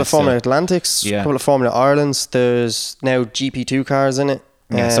 There's a couple of Formula Atlantics, a couple of Formula Irelands. There's now GP2 cars in it.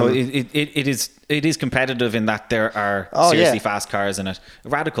 Yeah, so it is competitive in that there are seriously fast cars in it.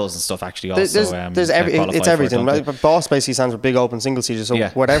 Radicals and stuff actually also. It's everything. Right? Boss basically stands for big open single seater. So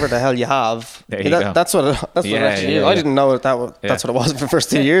whatever the hell you have, that's what it actually is. I didn't know that's what it was for the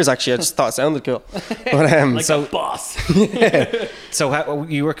first 2 years. Actually, I just thought it sounded cool. But like a boss. So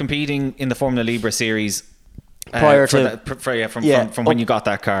you were competing in the Formula Libre series. Prior from when you got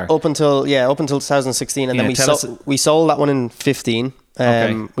that car up until 2016, and then we sold that one in 15.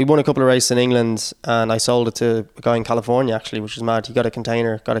 We won a couple of races in England, and I sold it to a guy in California actually, which was mad. He got a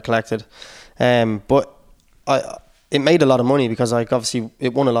container, got it collected, but it made a lot of money because obviously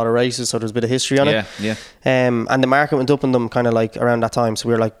it won a lot of races, so there's a bit of history on it. And the market went up in them kind of like around that time, so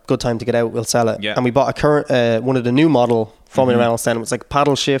we were like, good time to get out, we'll sell it. And we bought a current one of the new model Formula Renault. Then it was like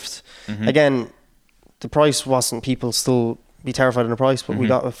paddle shift. Again, the price wasn't, people still be terrified of the price, but we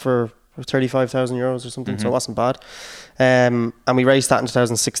got it for €35,000 or something, so it wasn't bad. And we raced that in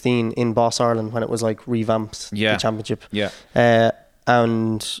 2016 in Boss Ireland when it was like revamped, the championship.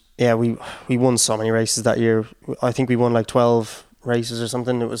 And we won so many races that year. I think we won like 12 races or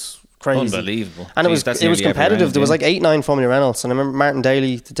something. It was crazy, unbelievable. And it was competitive. There was like 8-9 Formula Reynolds, and I remember Martin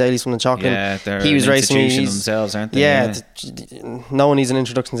Daly, the Dailies from the Chocolate. He was racing me themselves, aren't they? No one needs an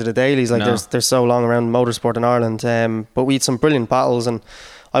introduction to the Dailies. Like they're so long around motorsport in Ireland. But we had some brilliant battles, and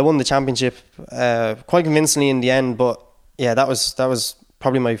I won the championship quite convincingly in the end. But yeah, that was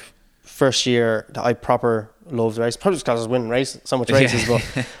probably my first year that I proper loved race. Probably just because I was winning so much races,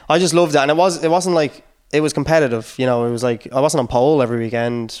 but I just loved it. And it wasn't like, it was competitive. It was like I wasn't on pole every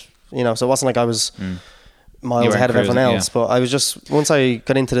weekend. So it wasn't like I was miles ahead of everyone else. But I was just, once I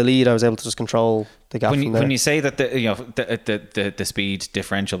got into the lead, I was able to just control the gap from there. When you say that the speed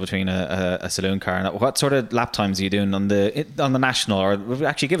differential between a saloon car and what sort of lap times are you doing on the national, or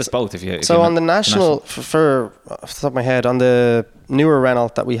actually give us both if you. So on the national, for off the top of my head, on the newer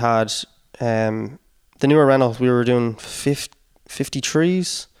Renault that we had, the newer Renault, we were doing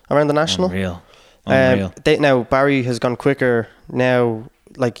 53s around the national. Unreal. Now Barry has gone quicker now.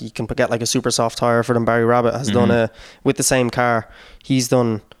 Like you can get like a super soft tire for them. Barry Rabbit has done with the same car. He's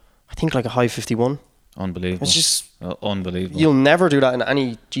done, I think, like a high 51. Unbelievable. It's just unbelievable. You'll never do that in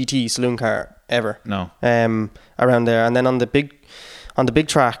any GT saloon car ever. No. Around there, and then on the big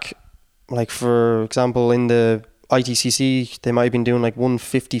track, like for example in the ITCC, they might have been doing like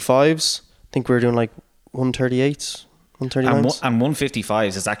 155s. I think we were doing like 138s. 139s. And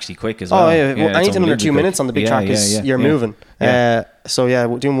 155s is actually quick as well. Anything under 2 minutes on the big track is you're moving. So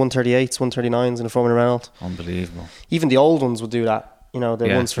we're doing 138s, 139s in a Formula Renault. Unbelievable. Even the old ones would do that. The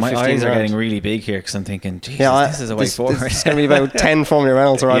ones for 15 My eyes are grand. getting really big here because I'm thinking, Jesus, this is a way forward. It's going to be about 10 Formula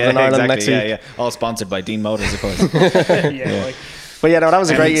Renaults arriving in Ireland next week. All sponsored by Deane Motors, of course. But that was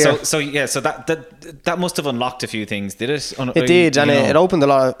a great year. So that must have unlocked a few things, did it? It did, and it opened a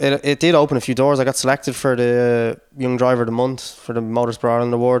lot. It did open a few doors. I got selected for the Young Driver of the Month for the Motorsport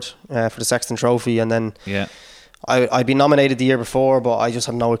Ireland Award for the Sexton Trophy, and then I'd been nominated the year before, but I just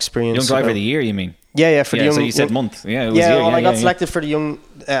had no experience. Young Driver of the Year, you mean? Yeah, for the young. So you said month. Yeah, it was year. I got selected for the young.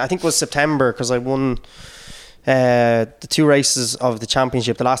 I think it was September because I won the 2 races of the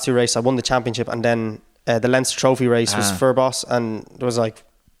championship. The last 2 races, I won the championship, and then the Leinster Trophy race was for Boss, and there was like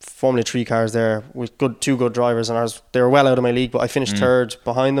Formula 3 cars there with 2 good drivers, and they were well out of my league, but I finished third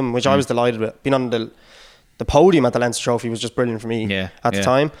behind them, which I was delighted with. Being on the podium at the Leinster Trophy was just brilliant for me at the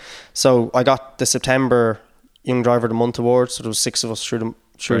time. So I got the September Young Driver of the Month award. So there was 6 of us through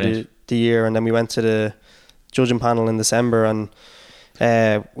the year, and then we went to the judging panel in December, and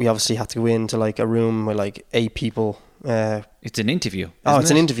we obviously had to go into like a room with like 8 people. It's an interview.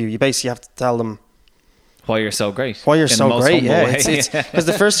 It's an interview. You basically have to tell them why you're so great. Why you're so great, yeah. Because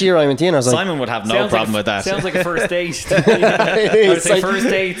the first year I went in, I was like... Simon would have no problem with that. Sounds like a first date. I would say first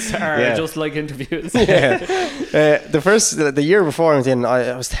dates are just like interviews. The year before I went in,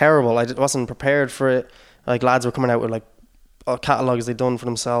 I was terrible. I wasn't prepared for it. Like, lads were coming out with like catalogues they'd done for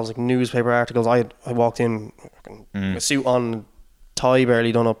themselves, like newspaper articles. I walked in with a suit on, tie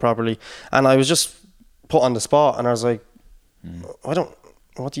barely done up properly, and I was just put on the spot, and I was like, I don't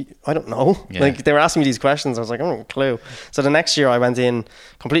know. Like, they were asking me these questions. I was like, I don't have a clue. So the next year I went in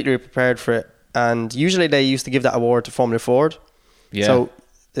completely prepared for it, and usually they used to give that award to Formula Ford. So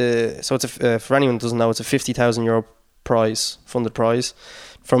it's for anyone who doesn't know, it's a €50,000 prize, funded prize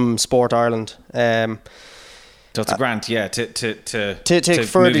from Sport Ireland. So it's a grant, to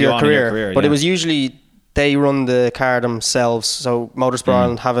further your career. But it was usually they run the car themselves. So Motorsport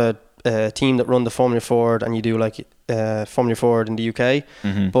Ireland have a team that run the Formula Ford, and you do like Formula Ford in the UK.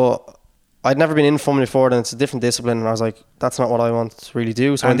 But I'd never been in Formula Ford, and it's a different discipline, and I was like, that's not what I want to really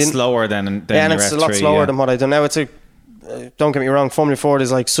do. So and slower than and it's a lot slower than what I do now. It's don't get me wrong, Formula Ford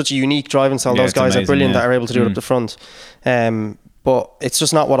is like such a unique driving style. Those guys amazing, are brilliant that are able to do it up the front. But it's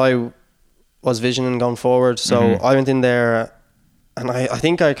just not what I was visioning going forward. So I went in there, and I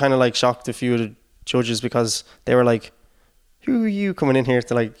think I kind of like shocked a few of the judges, because they were like, who are you coming in here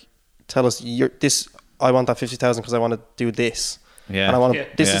to like tell us I want that 50,000 because I want to do this. And I want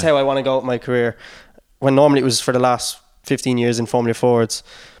this is how I want to go with my career. When normally it was for the last 15 years in Formula Fords.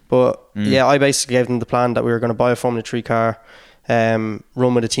 But I basically gave them the plan that we were going to buy a Formula 3 car,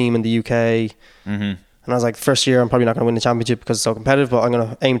 run with a team in the UK. And I was like, first year I'm probably not going to win the championship because it's so competitive, but I'm going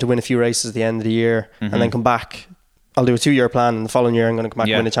to aim to win a few races at the end of the year and then come back. I'll do a 2-year plan, and the following year I'm going to come back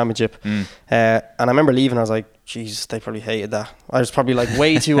and win the championship. And I remember leaving, I was like, geez, they probably hated that. I was probably like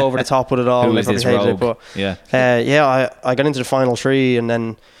way too over the top with it all. Who they is probably this hated rogue? it. But I got into the final 3, and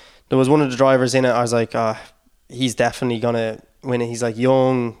then there was one of the drivers in it. I was like, he's definitely going to win it. He's like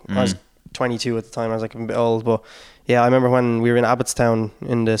young. I was 22 at the time. I was like a bit old, but I remember when we were in Abbottstown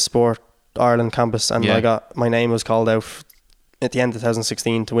in the Sport Ireland campus, and my name was called out at the end of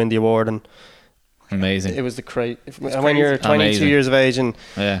 2016 to win the award. And amazing. It was when you're 22 years of age, and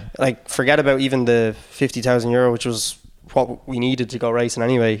like, forget about even the €50,000, which was what we needed to go racing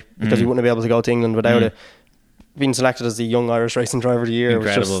anyway, because we wouldn't be able to go to England without it. Being selected as the Young Irish Racing Driver of the Year,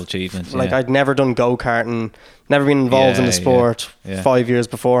 incredible achievement. Like, I'd never done go-karting, never been involved in the sport 5 years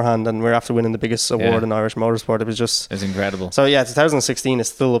beforehand, and we're after winning the biggest award in Irish motorsport. It's incredible. So 2016 is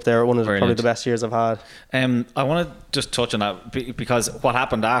still up there, one of probably the best years I've had. I want to just touch on that, because what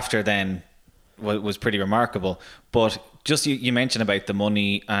happened after then was pretty remarkable. But just you mentioned about the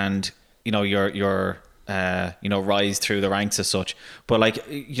money and your rise through the ranks as such, but like,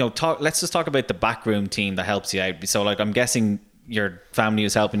 let's just talk about the backroom team that helps you out. So like, I'm guessing your family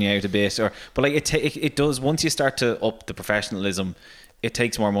is helping you out a bit, but like it does, once you start to up the professionalism, it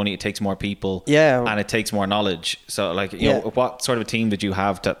takes more money, it takes more people, and it takes more knowledge. So like, you know, what sort of a team did you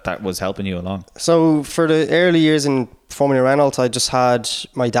have that was helping you along? So for the early years in Formula Renault, I just had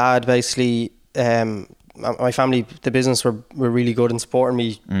my dad basically. My family, the business, were really good in supporting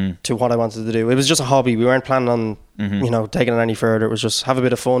me to what I wanted to do. It was just a hobby. We weren't planning on taking it any further. It was just have a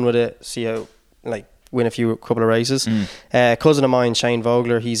bit of fun with it, see how, like, win a couple of races. Cousin of mine, Shane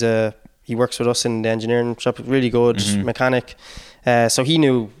Vogler, he works with us in the engineering shop, really good mechanic. So he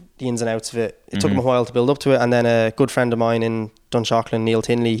knew the ins and outs of it. It took him a while to build up to it. And then a good friend of mine in Dunshaughlin, Neil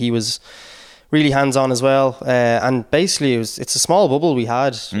Tinley, he was really hands-on as well. And basically it's a small bubble we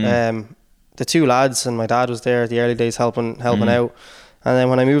had. The 2 lads and my dad was there at the early days helping out. And then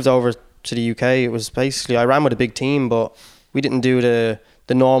when I moved over to the UK, it was basically, I ran with a big team, but we didn't do the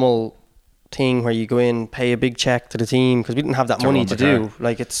normal thing where you go in, pay a big check to the team, because we didn't have that money to do.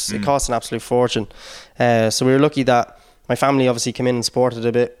 Like, it costs an absolute fortune. So we were lucky that my family obviously came in and supported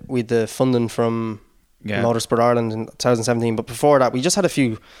a bit with the funding from Motorsport Ireland in 2017. But before that, we just had a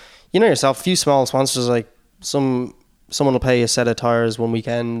few small sponsors, like someone will pay a set of tires one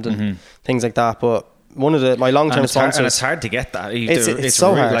weekend and things like that. But one of my long-term sponsors, and it's hard to get that. It's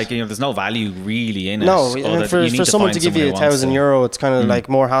so hard. Like, there's no value really in it. No, for someone to give you €1,000, it's kind of like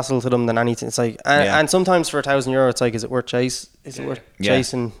more hassle to them than anything. It's like, and sometimes for €1,000, it's like, is it worth chasing? For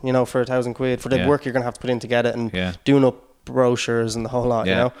 £1,000 for the work you're gonna have to put in to get it, and doing up brochures and the whole lot.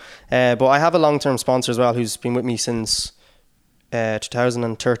 But I have a long-term sponsor as well who's been with me since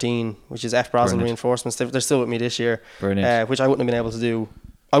 2013, which is F Brazil Reinforcements. They're still with me this year, which I wouldn't have been able to do.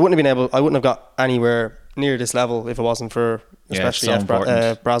 I wouldn't have got anywhere near this level if it wasn't for especially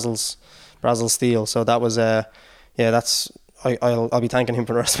Brazil Steel. So that was I'll be thanking him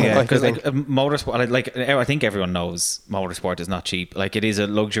for the rest of my life. Because motorsport, I think everyone knows motorsport is not cheap. Like, it is a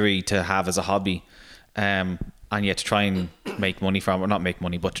luxury to have as a hobby. and yet to try and make money from, or not make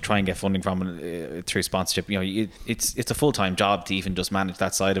money, but to try and get funding from it through sponsorship. It's a full-time job to even just manage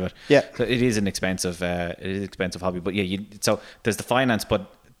that side of it. Yeah. So it is an expensive hobby. But yeah, so there's the finance,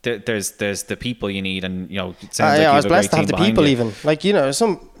 but there's the people you need, and it sounds like I was you have blessed a to great have the team people. behind you.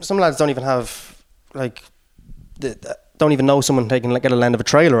 Even some lads don't even have don't even know someone they can get a land of a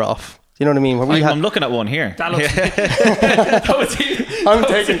trailer off. You know what I mean? I'm looking at one here. That looks. That was I'm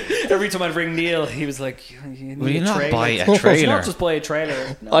taking. Every time I'd ring Neil, he was like, "You Will you need a not trailer." buy a You trailer? not just buy a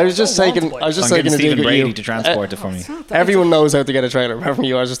trailer. No, I was just don't want taking. to buy I was just I'm taking getting a dig Stephen at Brady you. to transport it for me. It's not that. Everyone knows how to get a trailer. Apart from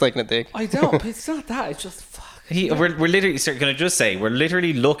you, I was just taking a dig. I don't. But it's not that. It's just fuck. We're literally. Sir, can I just say we're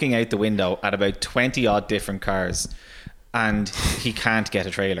literally looking out the window at about 20 odd different cars, and he can't get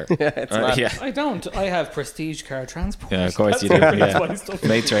a trailer. Yeah, it's mad. yeah. I don't. I have prestige car transport. Yeah, of course That's you do. That's Yeah. my stuff.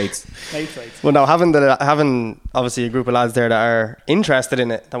 Mates rates. Mates rates. Well, no, having obviously a group of lads there that are interested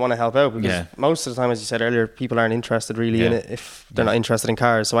in it, that want to help out, because most of the time, as you said earlier, people aren't interested really in it if they're not interested in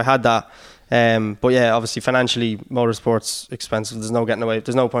cars. So I had that. But yeah, obviously financially, motorsport's expensive. There's no getting away.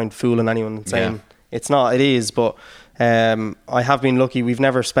 There's no point fooling anyone and saying it's not. It is, but I have been lucky. We've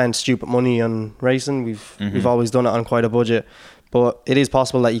never spent stupid money on racing. We've always done it on quite a budget. But it is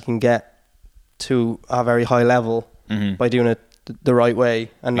possible that you can get to a very high level by doing it the right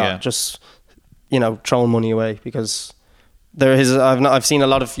way and not just throwing money away, because I've seen a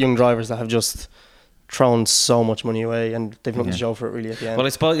lot of young drivers that have just thrown so much money away and they've nothing to show for it really at the end. Well, I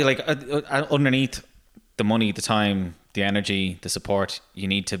suppose underneath the money, the time, the energy, the support, you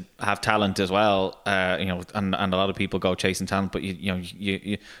need to have talent as well. And a lot of people go chasing talent, but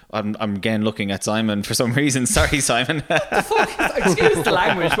I'm again looking at Simon for some reason. Sorry, Simon. The fuck? Excuse the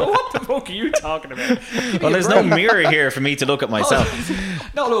language, but what the fuck are you talking about? Well, there's no mirror here for me to look at myself.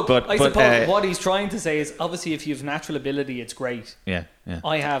 No, look. I suppose but what he's trying to say is, obviously, if you have natural ability, it's great. Yeah.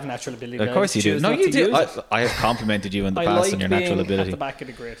 I have natural ability. Of course you do. No, you do. I have complimented you in the past on your natural ability. At the back of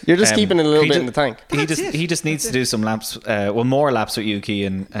the grid. You're just keeping it a little bit in the tank. He just needs to do some laps. More laps with you,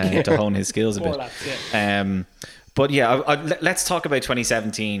 Cian, to hone his skills a bit. More laps, yeah. But yeah, let's talk about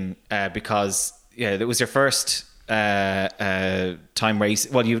 2017 because it was your first time race.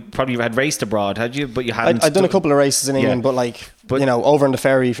 Well, you probably had raced abroad, had you? But you hadn't. I'd done a couple of races in England, but over on the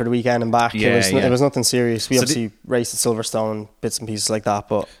ferry for the weekend and back. It was nothing serious. We obviously raced at Silverstone and bits and pieces like that.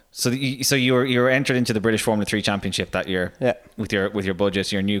 But so you were entered into the British Formula 3 Championship that year. Yeah. With your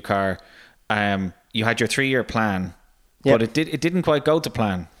budget, your new car. You had your 3-year plan, but it didn't quite go to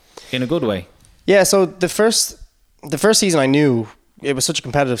plan in a good way. Yeah. So the first season, I knew it was such a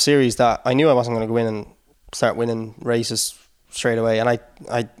competitive series that I knew I wasn't going to go in and start winning races straight away, and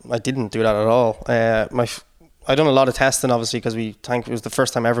I didn't do that at all. I done a lot of testing, obviously, because it was the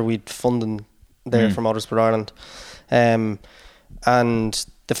first time ever we'd funding there for Motorsport Ireland, and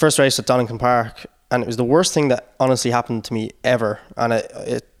the first race at Donington Park, and it was the worst thing that honestly happened to me ever, and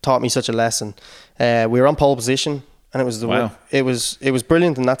it taught me such a lesson. We were on pole position, and it was it was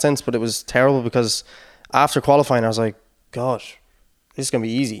brilliant in that sense, but it was terrible because after qualifying I was like, God, this is gonna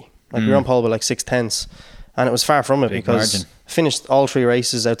be easy. Like we were on pole with like 6/10, and it was far from it. Big because margin. I finished all 3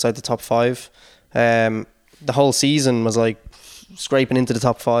 races outside the top 5. The whole season was like scraping into the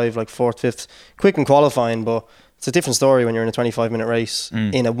top 5, like 4th, 5th, quick in qualifying, but it's a different story when you're in a 25-minute race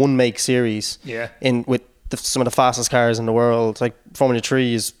in a one-make series. Yeah. With some of the fastest cars in the world. Like Formula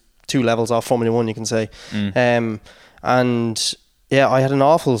 3 is 2 levels off Formula 1, you can say. And yeah, I had an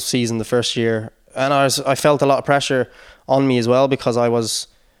awful season the first year, and I felt a lot of pressure on me as well because I was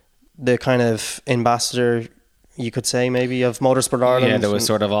the kind of ambassador, you could say, maybe, of Motorsport Ireland. Yeah, there was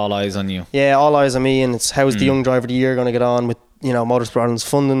sort of all eyes on you. Yeah, all eyes on me, and it's how's the Young Driver of the Year going to get on with, Motorsport Ireland's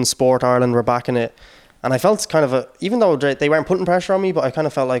funding, Sport Ireland were backing it. And I felt kind of even though they weren't putting pressure on me, but I kind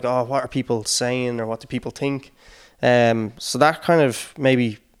of felt like, oh, what are people saying or what do people think? So that kind of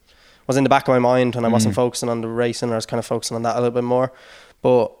maybe was in the back of my mind when I wasn't focusing on the racing. I was kind of focusing on that a little bit more.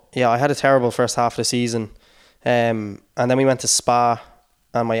 But yeah, I had a terrible first half of the season. And then we went to Spa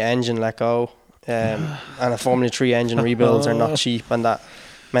and my engine let go. And a Formula 3 engine rebuilds are not cheap, and that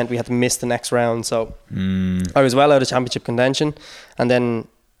meant we had to miss the next round. So I was well out of championship contention. And then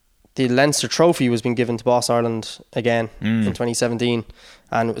the Leinster Trophy was being given to Boss Ireland again in 2017,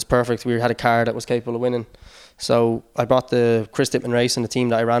 and it was perfect. We had a car that was capable of winning. So I brought the Chris Dittman Racing, the team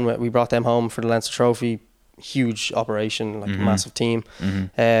that I ran with, we brought them home for the Leinster Trophy. Huge operation, like a massive team.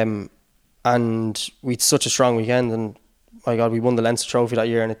 And we had such a strong weekend, and my God, we won the Leinster Trophy that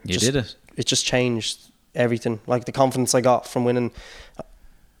year, and it just changed everything. Like the confidence I got from winning.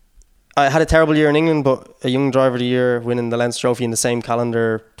 I had a terrible year in England, but a Young Driver of the Year winning the Leinster Trophy in the same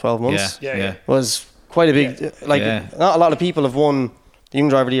calendar 12 months was quite a big... Not a lot of people have won the Young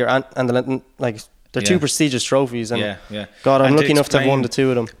Driver of the Year and the They're two prestigious trophies, and God, I'm and lucky enough to have won the two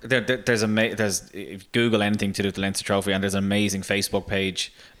of them. There's if Google anything to do with the Leinster Trophy, and there's an amazing Facebook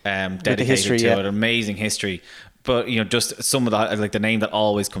page dedicated to it. Amazing history. But just some of the the name that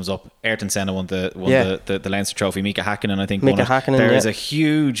always comes up. Ayrton Senna won the Leinster Trophy. Mika Hakkinen, I think, won it. There is a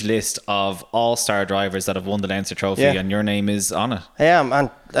huge list of all-star drivers that have won the Leinster Trophy, and your name is on it. Yeah,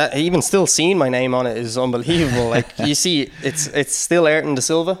 and even still seeing my name on it is unbelievable. Like you see, it's still Ayrton de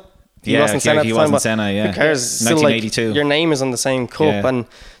Silva. He wasn't Senna. Who cares? 1982. Your name is on the same cup, and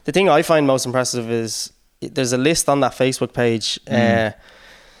the thing I find most impressive is there's a list on that Facebook page.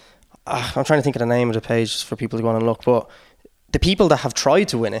 I'm trying to think of the name of the page for people to go on and look, but the people that have tried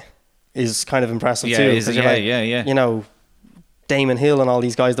to win it is kind of impressive too. Damon Hill and all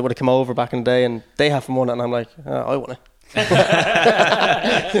these guys that would have come over back in the day, and they haven't won it, and I'm like, I won it.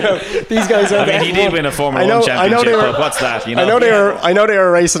 These guys are. He did win a Formula 1 championship, but what's that? I know they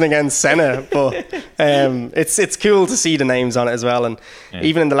were racing against Senna, but it's cool to see the names on it as well. And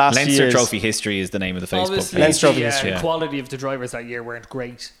even in the last Leinster years, Trophy History is the name of the Facebook page. Leinster Trophy History. The quality of the drivers that year weren't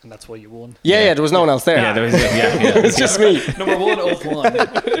great, and that's why you won. Yeah, there was no one else there. Yeah, there was. It was just me. Number 1 of 1.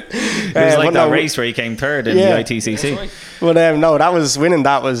 It was like that race where he came third in the ITCC. Right. But no, that was winning.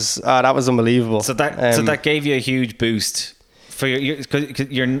 That was unbelievable. So that gave you a huge boost. For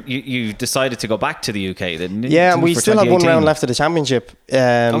you decided to go back to the UK, didn't you? Yeah, we still had one round left of the championship.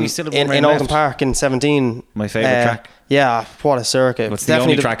 You still have one round in Oldham left? Park in 17. My favourite track. Yeah, what a circuit. It's the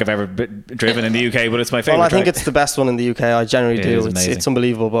only track I've ever driven in the UK, but it's my favourite. Well, I think it's the best one in the UK. I generally do. It's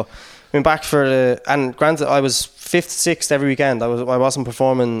unbelievable. But I mean, back and granted, I was 5th, 6th every weekend. I wasn't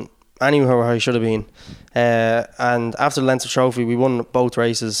performing anywhere where I should have been. And after the Leinster Trophy, we won both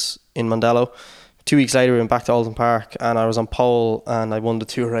races in Mondello. 2 weeks later, we went back to Oldham Park, and I was on pole, and I won the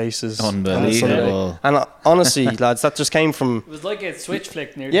 2 races. Unbelievable! And honestly, lads, that just came from. It was like a switch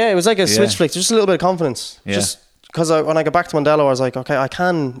flick, nearly. Yeah, it was like a switch flick. Just a little bit of confidence. Yeah. Just because when I got back to Mondello, I was like, okay, I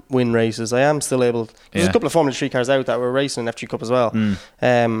can win races. I am still able. There's a couple of Formula 3 cars out that were racing in F3 Cup as well.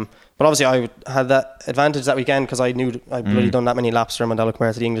 But obviously, I had that advantage that weekend because I knew I'd really done that many laps around Mondello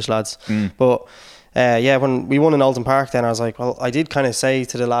compared to the English lads. But. When we won in Oldham Park, then I was like, well, I did kind of say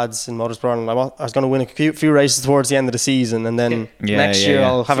to the lads in Motorsport, and I was going to win a few races towards the end of the season, and then next year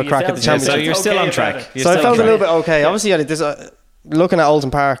I'll have a crack at the championship. So you're still on track. So I felt a little bit okay. Obviously, looking at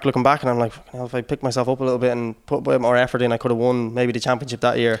Oldham Park, looking back, and I'm like, if I picked myself up a little bit and put a bit more effort in, I could have won maybe the championship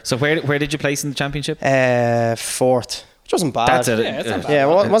that year. So where did you place in the championship? 4th, which wasn't bad. That's not bad.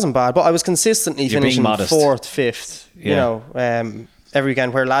 Yeah, it wasn't bad, but I was consistently finishing 4th, 5th. Every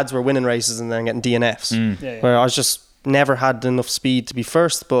weekend where lads were winning races and then getting DNFs, where I was just never had enough speed to be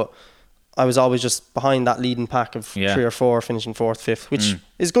first, but I was always just behind that leading pack of 3 or 4, finishing 4th, 5th, which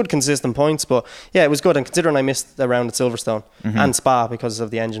is good consistent points. But yeah, it was good, and considering I missed the round at Silverstone and Spa because of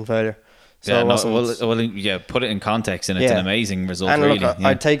the engine failure. So put it in context, and it's an amazing result. And really, look,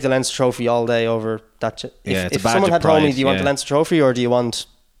 I'd take the Leinster Trophy all day over that. If badge someone had of pride, told me, do you want the Leinster Trophy or do you want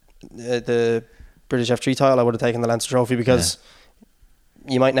the British F3 title, I would have taken the Leinster Trophy because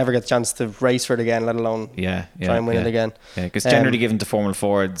you might never get the chance to race for it again, let alone try and win it again. Yeah, because generally given to Formula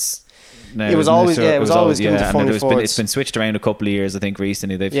Fords. Now, it was always given to Formula Fords. It's been switched around a couple of years, I think,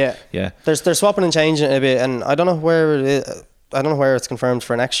 recently. They're swapping and changing it a bit, and I don't know where it is. I don't know where it's confirmed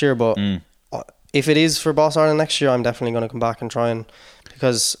for next year, but if it is for Boss Ireland next year, I'm definitely going to come back and try and,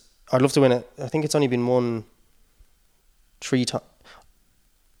 because I'd love to win it. I think it's only been won 3 times.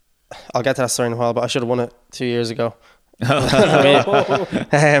 I'll get to that story in a while, but I should have won it 2 years ago. But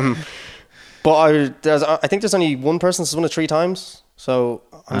I think there's only one person that's won it 3 times, so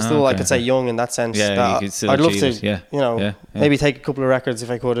I'm still, I could say, young in that sense. I'd love to, maybe take a couple of records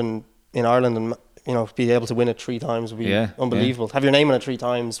if I could in Ireland, and be able to win it 3 times would be unbelievable. Have your name on it 3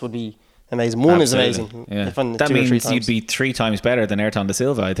 times would be amazing. One is amazing. Yeah. That means you'd be 3 times better than Ayrton de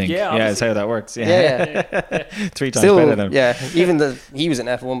Silva, I think. Yeah, that's how that works. 3 times still, better than him. Yeah, even he was in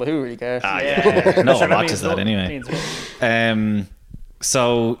F1, but who really cares? No one watches that anyway.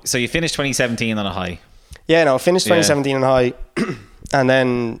 So you finished 2017 on a high. Yeah, no, I finished 2017 on a high, and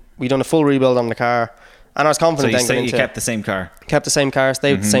then we done a full rebuild on the car, and I was confident. So you kept the same car. Kept the same car,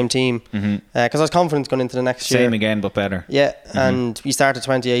 stayed with the same team, because I was confident going into the next year. Same again, but better. Yeah, and we started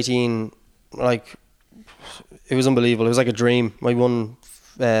 2018 like it was unbelievable. It was like a dream. I won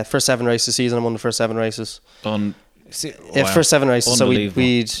first 7 races this season. I won the first 7 races. First 7 races. So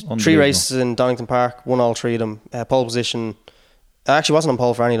we'd 3 races in Donington Park, won all 3 of them. Pole position. I actually wasn't on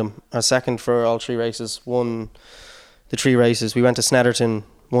pole for any of them. I was second for all 3 races. Won the 3 races. We went to Snetterton,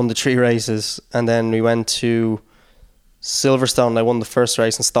 won the 3 races, and then we went to Silverstone. I won the first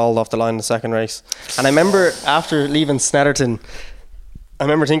race and stalled off the line in the second race. And I remember after leaving Snetterton, I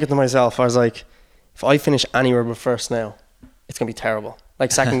remember thinking to myself, I was like, if I finish anywhere but first now, it's going to be terrible.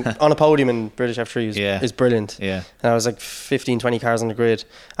 Like second on a podium in British F3 is brilliant. Yeah. And I was like 15, 20 cars on the grid.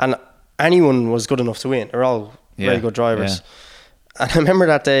 And anyone was good enough to win. They're all very good drivers. Yeah. And I remember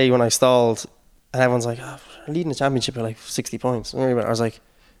that day when I stalled and everyone's like, we're leading the championship by like 60 points. I was like,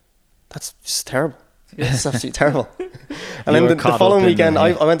 that's just terrible. It's absolutely terrible. And then the following weekend,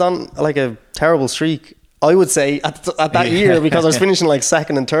 I went on like a terrible streak. I would say at that year, because I was finishing like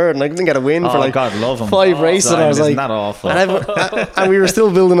second and third, and I didn't get a win for like God, love him. 5 races. And I was like, that awful? And we were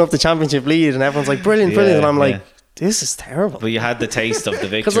still building up the championship lead, and everyone's like, brilliant. And I'm like, this is terrible. But you had the taste of the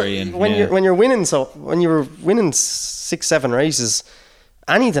victory. And when you're winning, when you were winning 6-7 races,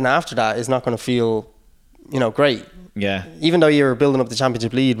 anything after that is not going to feel, great. Yeah. Even though you were building up the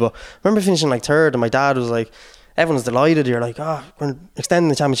championship lead. But I remember finishing like third, and my dad was like, everyone's delighted. You're like, we're extending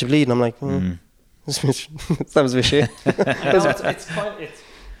the championship lead, and I'm like, that was a bit shit.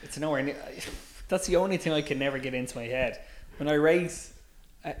 It's nowhere near. That's the only thing I can never get into my head. When I race,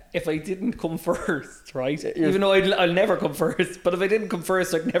 if I didn't come first, right? Even though I'll never come first, but if I didn't come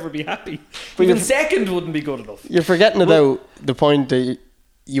first, I'd never be happy. But even second wouldn't be good enough. You're forgetting about the point that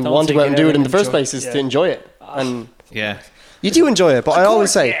you want to go out and do it in the first place is to enjoy it. And you do enjoy it, but I always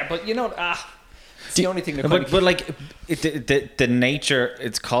say, but it's the only thing that but like the nature,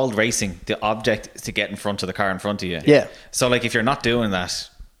 it's called racing. The object is to get in front of the car in front of you. Yeah. So like if you're not doing that,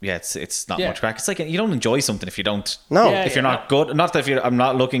 it's not much crack. It's like you don't enjoy something if you don't. No. If you're not good, not that I'm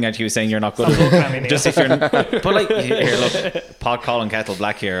not looking at you saying you're not good. Just if you're. But like here, look, pot calling kettle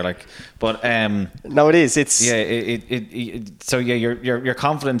black here. Like, but no, it is. It's so your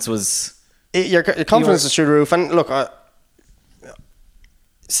confidence was. Your confidence is through the roof, and look,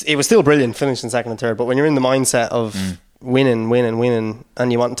 it was still brilliant finishing second and third. But when you're in the mindset of winning,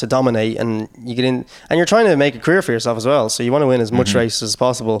 and you want to dominate, and you get in, and you're trying to make a career for yourself as well, so you want to win as much races as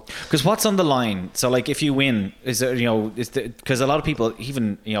possible. Because what's on the line? So like, if you win, is there because a lot of people,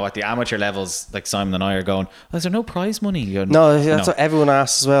 even at the amateur levels, like Simon and I are going, is there no prize money? No, that's what everyone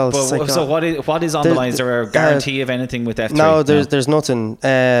asks as well. But, like, so what is on the line? Is there a guarantee of anything with F3? No, there's nothing.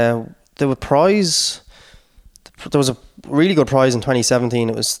 There was a really good prize in 2017.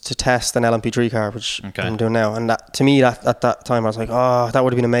 It was to test an LMP3 car, which I'm doing now. And that, to me, at that time, I was like, that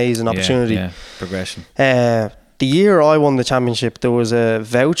would have been an amazing opportunity. Yeah, progression. The year I won the championship, there was a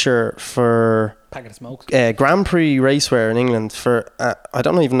voucher for packet of smokes. Grand Prix racewear in England for I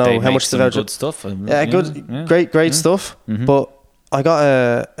don't even know how much the voucher. Good stuff. Great stuff. Mm-hmm. But I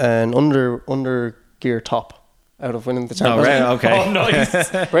got an under gear top out of winning the championship. Oh, right, okay. Oh, nice.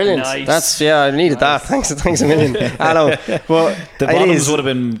 Brilliant. Nice. I needed that. Thanks a million. I know. But the bottoms would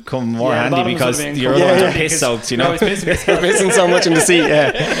have come more handy because your other ones are piss soaked, I was missing so much in the seat,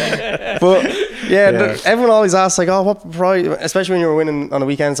 But everyone always asks, like, what prize, especially when you were winning on a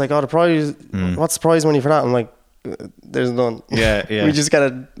weekend, it's like, the prize, what's the prize money for that? I'm like, there's none. Yeah. We just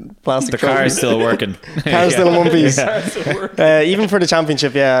got a plastic. The car is still working. Car's still in one piece. Even for the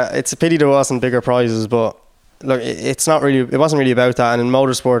championship, it's a pity there wasn't bigger prizes, but look, it wasn't really about that. And in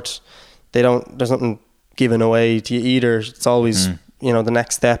motorsport, there's nothing given away to you either. It's always, the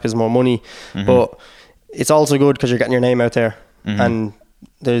next step is more money, but it's also good because you're getting your name out there. And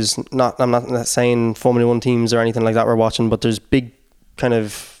I'm not saying Formula 1 teams or anything like that we're watching, but there's big kind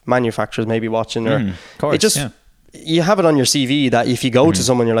of manufacturers maybe watching, or you have it on your CV that if you go to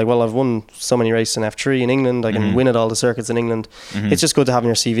someone, you're like, well, I've won so many races in F3 in England, I can win at all the circuits in England. It's just good to have in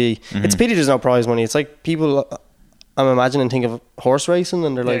your CV. It's a pity there's no prize money. It's like people, I'm imagining, think of horse racing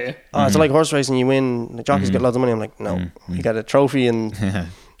and they're like, it's like horse racing, you win, the jockeys get loads of money. I'm like, no, you get a trophy and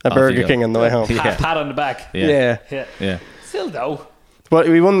a Burger King on the way home. Pat on the back. Yeah. Still though. But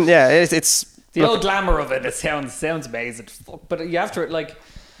we won, it's the old glamour of it. It sounds amazing. But you have to, like,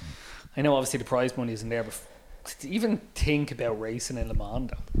 I know obviously the prize money isn't there, but to even think about racing in Le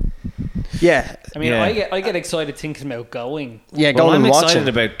Mans, I mean, I get excited thinking about going. I'm excited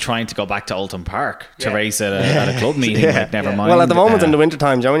about trying to go back to Alton Park to race at a club meeting. Like, never mind. Well, at the moment in the winter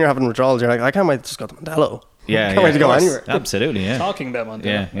time, when you're having withdrawals, you're like, I can't wait to just go to Mondello. Can't wait to go anywhere. Absolutely, yeah. Talking about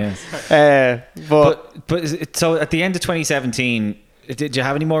Mondello. But so at the end of 2017, did you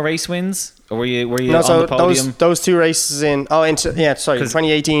have any more race wins? Or were you on the podium? Those two races in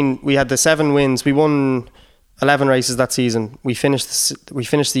 2018, we had the 7 wins. We won 11 races that season. We finished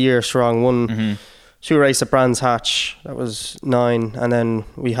the year strong. Won 2 races at Brands Hatch. That was 9. And then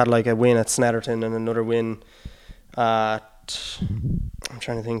we had like a win at Snetterton and another win at, I'm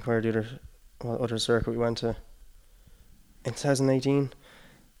trying to think what other circuit we went to in 2018.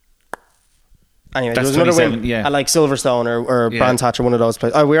 Anyway, there was another win at like Silverstone or Brands Hatch or one of those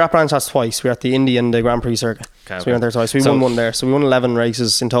places. We were at Brands Hatch twice. We were at the Indy and the Grand Prix circuit. Okay, so we went there twice. We won one there. So we won 11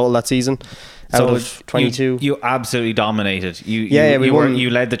 races in total that season out of 22. You absolutely dominated. You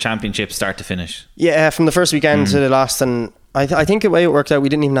led the championship start to finish. Yeah, from the first weekend to the last. And I think the way it worked out, we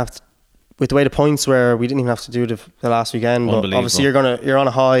didn't even have to, with the way the points were, we didn't even have to do the last weekend. But obviously you're on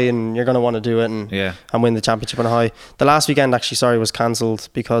a high and you're going to want to do it and win the championship on a high. The last weekend actually, was cancelled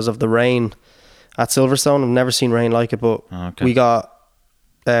because of the rain at Silverstone. I've never seen rain like it, but we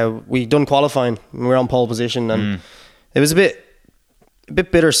done qualifying. We were on pole position, and it was a bit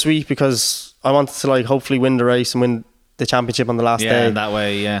bittersweet because I wanted to like hopefully win the race and win the championship on the last day. That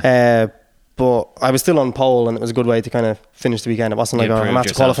way, but I was still on pole, and it was a good way to kind of finish the weekend. It wasn't like I'm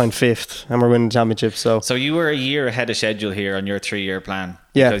after qualifying 5th and we're winning the championship. So you were a year ahead of schedule here on your 3-year plan.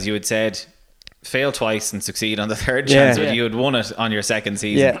 Because you had said fail twice and succeed on the third chance, but you had won it on your second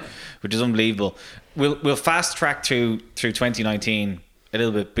season, which is unbelievable. We'll fast track through 2019 a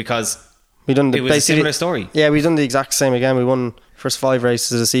little bit because it was a similar story. Yeah, we done the exact same again. We won first 5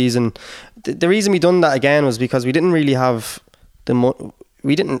 races of the season. The reason we done that again was because we didn't really have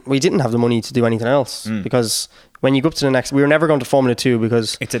we didn't have the money to do anything else, because when you go up to the next, we were never going to Formula 2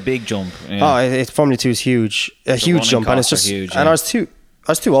 because it's a big jump. Formula 2 is huge, a huge jump, and it's just huge, and I was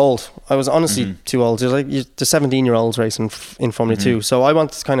too old. I was honestly too old. There's like the 17-year-olds racing in Formula 2. So I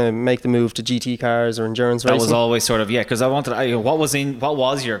wanted to kind of make the move to GT cars or endurance racing. That was always sort of because I wanted. What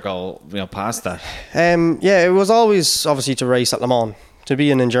was your goal? Past that. It was always obviously to race at Le Mans, to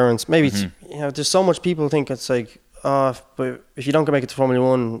be in endurance. Maybe there's so much people think it's like, but if you don't make it to Formula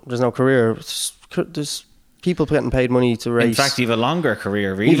 1, there's no career. There's people getting paid money to race. In fact, you have a longer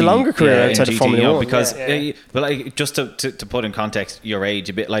career, really. You have a longer career outside of Formula 1. Because, just to put in context your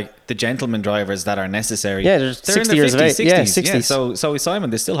age a bit, like the gentleman drivers that are necessary. Yeah, they're 60 years of age. 60s. Yeah, 60s. Yeah, so Simon,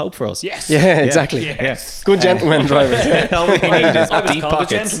 there's still hope for us. Yes. Yeah, exactly. Yes. Good gentleman drivers. All we need is deep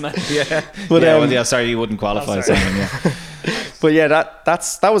pockets. But sorry, you wouldn't qualify, Simon. Yeah. But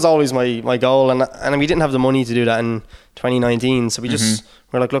that was always my goal, and we didn't have the money to do that in 2019. So we just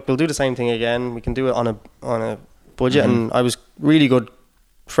we're like, look, we'll do the same thing again. We can do it on a budget. And I was really good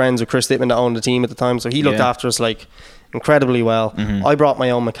friends with Chris Dittman that owned the team at the time, so he looked after us like incredibly well. I brought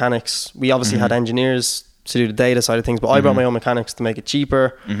my own mechanics. We obviously had engineers to do the data side of things, but I brought my own mechanics to make it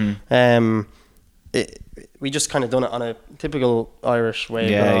cheaper. We just kind of done it on a typical Irish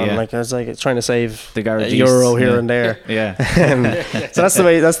way. Like I was like trying to save the euro here and there. So that's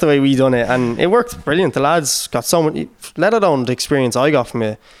the way we done it, and it worked brilliant. The lads got so much, let alone the experience I got from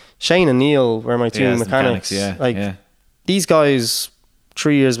it. Shane and Neil were my two mechanics. These guys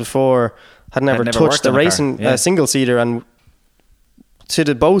 3 years before had never touched a racing single seater, and to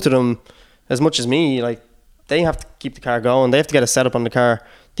the both of them, as much as me, like they have to keep the car going. They have to get a setup on the car.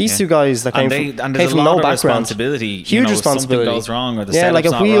 These two guys that came from no background, responsibility, huge responsibility. Something goes wrong, or the setup's like a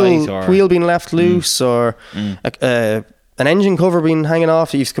not wheel right, wheel being left loose, or an engine cover being hanging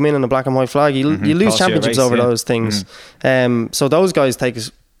off. You've come in on a black and white flag. You lose championships over those things. So those guys take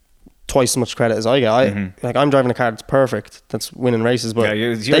twice as much credit as I get. I'm driving a car that's perfect, that's winning races. But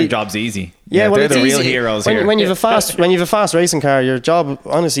your job's easy. Well, they're it's the real easy. heroes when you have a fast racing car, your job,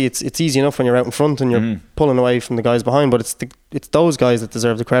 honestly, it's easy enough when you're out in front and you're pulling away from the guys behind. But it's those guys that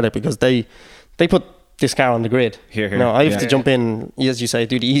deserve the credit, because they put this car on the grid. I have to jump in, as you say,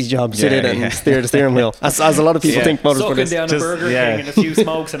 do the easy job, sit in and steer the steering wheel, as a lot of people think motorsport is. Sucking down a Burger King and a few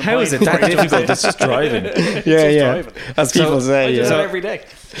smokes and a how is it that difficult? It's just driving. As people say. I do that every day.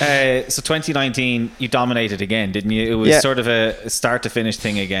 So 2019, you dominated again, didn't you? It was sort of a start to finish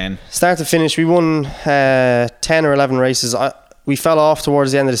thing again. Start to finish, we won 10 or 11 races. We fell off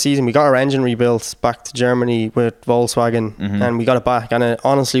towards the end of the season. We got our engine rebuilt back to Germany with Volkswagen, and we got it back, and it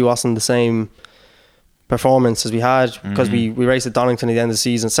honestly wasn't the same performance as we had, because we raced at Donington at the end of the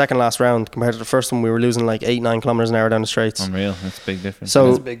season, second last round. Compared to the first one, we were losing like 8-9 kilometers an hour down the straights. Unreal. That's a big difference.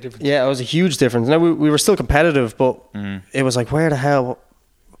 So yeah, it was a huge difference. Now we were still competitive, but it was like, where the hell,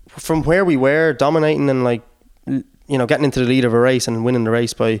 from where we were dominating and like, getting into the lead of a race and winning the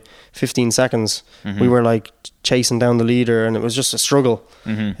race by 15 seconds, we were like chasing down the leader, and it was just a struggle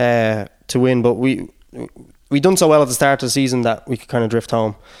to win. But we done so well at the start of the season that we could kind of drift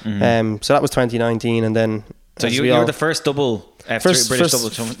home. So that was 2019, and then you were the first double F3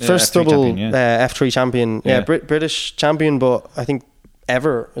 F3 champion, British champion, but I think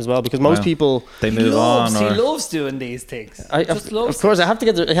ever as well, because most people they move on. He loves doing these things. Of course, I have to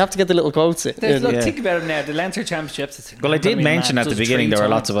get the little quotes in. Think about it now. The Leinster Championships. Well, I did mention at the beginning there were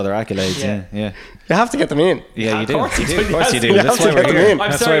lots of other accolades. Yeah. You have to get them in. Yeah, you do. Of course you do. That's why we're here.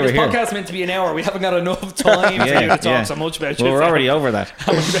 I'm sorry, this podcast is meant to be an hour. We haven't got enough time for you to talk so much about. Well, we're already over that.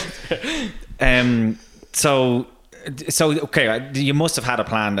 So okay, you must have had a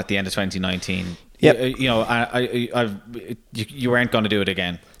plan at the end of 2019. Yeah, you weren't going to do it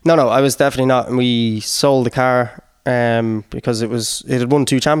again. No, I was definitely not. And we sold the car because it had won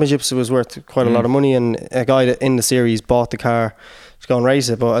 2 championships. It was worth quite a lot of money, and a guy in the series bought the car to go and race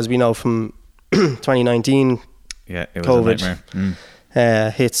it. But as we know from 2019, it was COVID a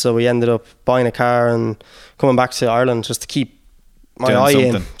nightmare. Hit, so we ended up buying a car and coming back to Ireland just to keep my eye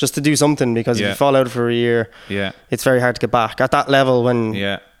in, just to do something, because if you fall out for a year, it's very hard to get back at that level when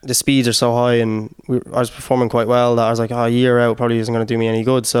the speeds are so high, and I was performing quite well, that I was like, a year out probably isn't going to do me any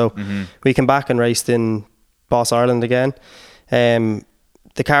good. So we came back and raced in Boss Ireland again. The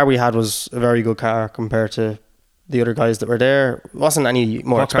car we had was a very good car compared to the other guys that were there. It wasn't any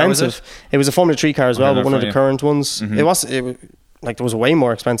more expensive. It was a Formula 3 car as well, but one of the current ones. It was like, there was way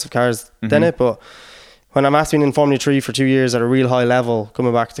more expensive cars than it, but when I'm after being in Formula 3 for 2 years at a real high level,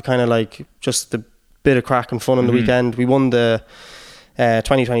 coming back to kind of like just a bit of crack and fun on the weekend, we won the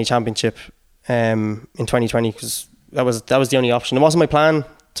 2020 championship in 2020, because that was the only option. It wasn't my plan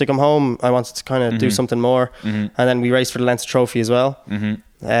to come home. I wanted to kind of do something more, and then we raced for the Leinster Trophy as well.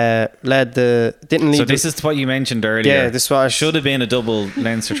 So this is what you mentioned earlier. Yeah, this was should have been a double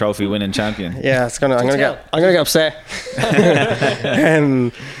Leinster Trophy winning champion. Yeah, I'm gonna get upset.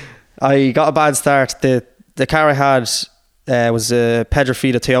 I got a bad start. The car I had was a Pedro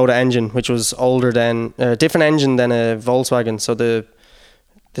Fida Toyota engine, which was older than a different engine than a Volkswagen. So the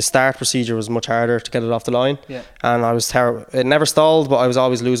start procedure was much harder to get it off the line. Yeah. And I was terrible. It never stalled, but I was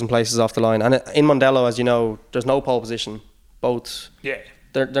always losing places off the line. And in Mondello, as you know, there's no pole position. Both. Yeah.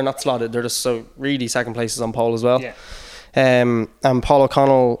 They're not slotted. They're just so really second places on pole as well. Yeah. And Paul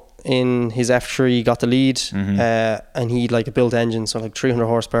O'Connell in his F3 got the lead, and he like a built engine, so like 300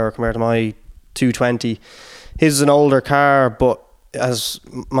 horsepower compared to my 220. His was an older car, but as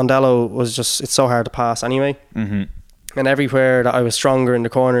Mondello was just, it's so hard to pass anyway. And everywhere that I was stronger in the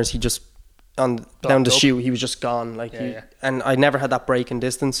corners, he just down the chute, he was just gone. And I never had that braking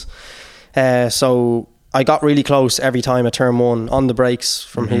distance. So I got really close every time at turn 1 on the brakes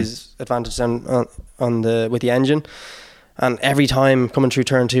from his advantage with the engine. And every time coming through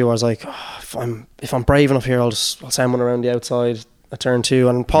turn 2, I was like, if I'm brave enough here, I'll send one around the outside at turn 2.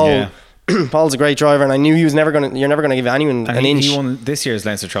 And Paul's a great driver, and I knew you're never going to give anyone an inch. He won this year's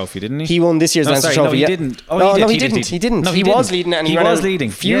Leinster Trophy, didn't he? He won this year's Leinster Trophy. No, he didn't. He didn't. He was leading it, and he was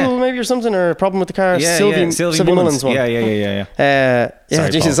leading. Fuel maybe or something, or a problem with the car. Sylvie Mullins won. Yeah.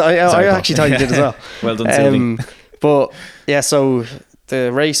 Sorry, Jesus, I actually thought you did as well. Well done, Sylvie. But yeah, so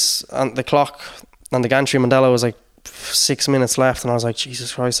the race on the clock on the gantry Mondello was like 6 minutes left, and I was like,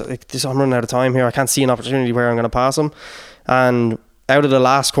 Jesus Christ, I'm running out of time here. I can't see an opportunity where I'm going to pass him. And out of the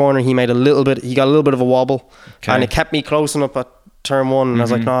last corner, he got a little bit of a wobble, and it kept me close enough at turn 1. And I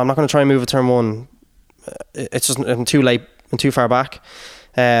was like, no, I'm not going to try and move at turn 1. It's just, I'm too late and too far back.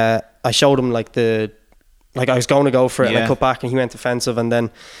 I showed him like I was going to go for it, and I cut back, and he went defensive, and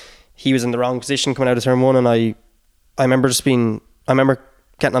then he was in the wrong position coming out of turn 1, and I remember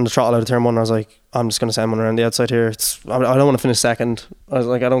getting on the throttle out of turn 1, and I was like, I'm just going to send one around the outside here. I don't want to finish second. I was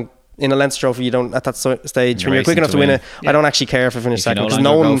like, in a Leinster Trophy, you don't, at that stage, when you're quick enough to win it, I don't actually care if I finish second, because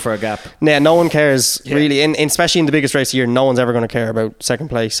no one go for a gap. Yeah, no one cares really, especially in the biggest race of the year. No one's ever going to care about second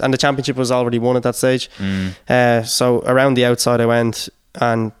place, and the championship was already won at that stage. So around the outside I went,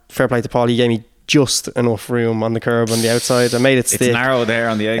 and fair play to Paul, he gave me just enough room on the curb on the outside. I made it stick. It's narrow there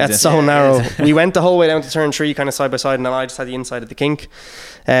on the exit. It's so narrow. We went the whole way down to turn 3, kind of side by side, and then I just had the inside of the kink.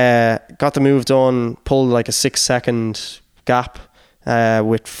 Got the move done, pulled like a 6-second gap.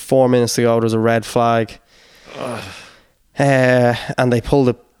 With 4 minutes to go, there was a red flag, and they pulled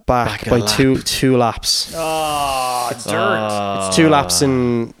it back by two laps. It's dirt. It's 2 laps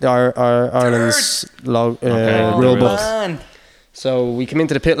in Ireland's rule book. So we came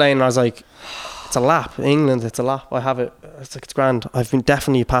into the pit lane, and I was like, it's a lap. England, it's a lap. I have it. It's like, it's grand. I've been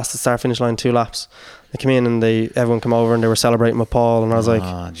definitely past the start finish line 2 laps. They came in, and everyone came over, and they were celebrating with Paul, and I was like,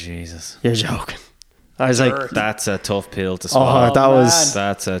 oh Jesus, you're joking. I was like, that's a tough pill to swallow.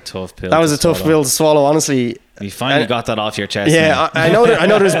 That's a tough pill. That was a tough pill to swallow, honestly. You finally got that off your chest. Yeah, I know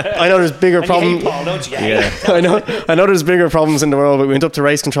there's bigger problems. Paul, don't you? Yeah. I know there's bigger problems in the world, but we went up to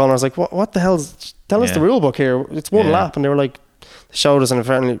race control, and I was like, what the hell? Tell us the rule book here. It's 1 lap, and they were like, they showed us, and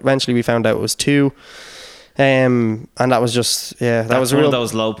eventually we found out it was 2. And that was just that was one of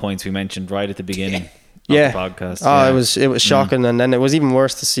those low points we mentioned right at the beginning of the podcast. It was shocking, and then it was even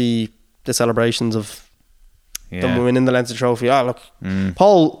worse to see the celebrations of them winning the Leinster Trophy.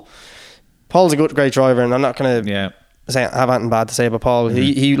 Paul's a great driver, and I'm not going to say I have anything bad to say about Paul.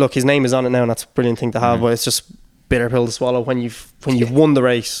 He look, his name is on it now, and that's a brilliant thing to have. But it's just bitter pill to swallow when you've won the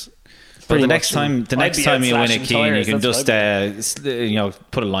race pretty the much. next time you win a Cian, you can just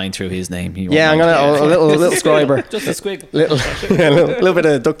put a line through his name. I'm gonna a little scriber, just a squiggle, little bit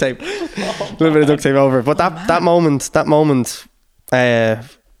of duct tape, a little bit of duct tape over. But that moment,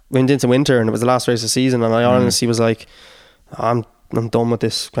 went into winter, and it was the last race of the season, and I honestly was like, I'm done with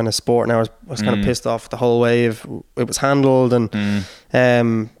this kind of sport now. I was kind of pissed off the whole way it was handled, and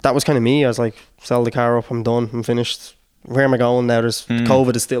that was kind of me. I was like, sell the car up, I'm done, I'm finished. Where am I going now?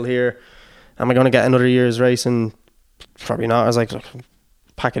 COVID is still here. Am I going to get another year's racing? Probably not. I was like,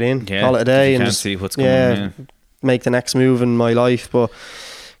 pack it in, call it a day, and just see what's going on. Make the next move in my life. But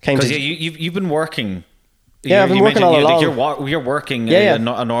you've been working. Yeah, I've been working all along. You're working a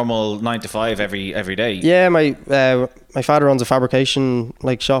normal 9 to 5 every day. Yeah, my father owns a fabrication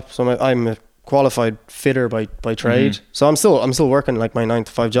shop, so I'm a qualified fitter by trade. So I'm still working like my 9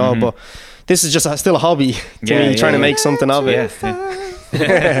 to 5 job, but this is just still a hobby to me, trying to make something of it.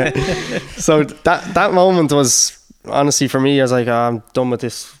 So that moment was honestly for me. I was like, I'm done with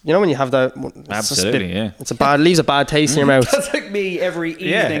this. You know when you have that, absolutely, it leaves a bad taste in your mouth. That's like me every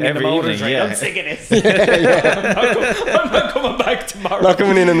evening in the motors. I'm sick of this. I'm not coming back tomorrow. Not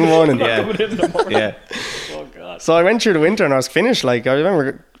coming in the morning. Yeah. Oh God. So I went through the winter and I was finished. Like I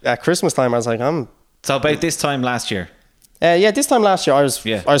remember at Christmas time, I was like, So about this time last year. This time last year I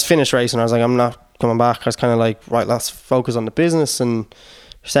was finished racing. I was like, I'm not coming back. I was kind of like, right, let's focus on the business and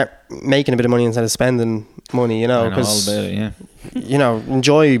start making a bit of money instead of spending money, because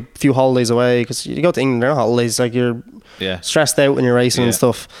enjoy a few holidays away, because you go to England, they're not holidays, like you're stressed out when you're racing and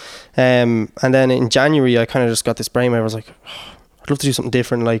stuff. And then in January I kind of just got this brainwave. I was like, I'd love to do something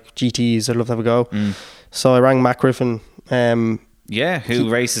different, like GTs. I'd love to have a go. So I rang Matt Griffin, who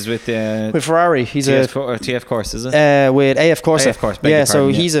races with Ferrari. He's TF course, is it? With AF Corsa. AF Corsa, so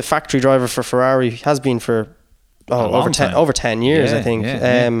he's a factory driver for Ferrari. He has been for over 10 years, I think.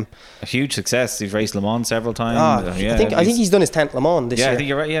 A huge success. He's raced Le Mans several times. I think he's done his 10th Le Mans this year. I think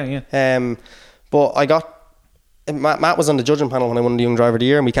you're right. Yeah. But I got Matt was on the judging panel when I won the Young Driver of the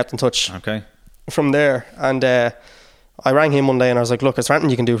Year, and we kept in touch. Okay. From there, and I rang him one day and I was like, "Look, is there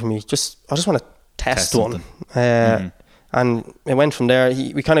anything you can do for me? I just want to test one." And it went from there.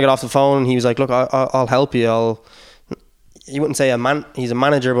 We kind of got off the phone, and he was like, "Look, I'll help you. He wouldn't say he's a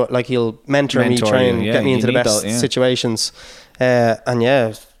manager, but like he'll mentor me, try and get me into the best situations."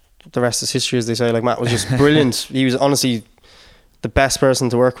 The rest is history, as they say. Like Matt was just brilliant. He was honestly the best person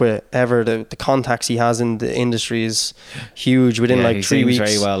to work with ever. The contacts he has in the industry is huge. Within 3 weeks,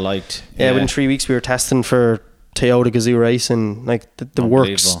 very well liked. Within 3 weeks we were testing for Toyota Gazoo Racing, like the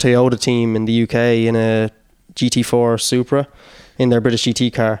Works Toyota team in the UK, in a GT4 Supra in their British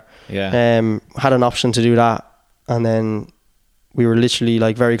GT car. Had an option to do that, and then we were literally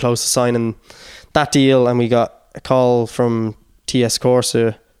like very close to signing that deal, and we got a call from TS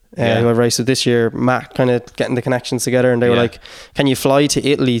Corsa, who I raced with this year, Matt, kind of getting the connections together, and they were like, can you fly to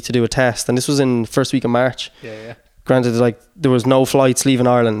Italy to do a test? And this was in first week of March. Granted, like there was no flights leaving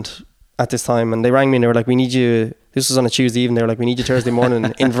Ireland at this time, and they rang me and they were like, we need you. This was on a Tuesday evening. They were like, we need you Thursday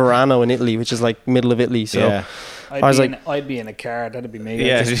morning in Verano in Italy, which is like middle of Italy. So I'd be in a car. That'd be me.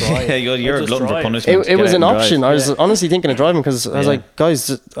 You're a glutton for punishment. It was an option. I was honestly thinking of driving, because I was like, guys,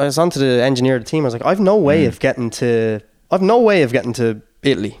 I was onto the engineer of the team. I was like, I've no way of getting to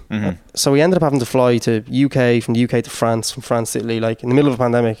Italy. So we ended up having to fly to UK, from the UK to France, from France to Italy, like in the middle of a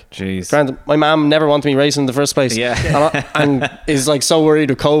pandemic. Jeez. Granted, my mum never wanted me racing in the first place. And is like so worried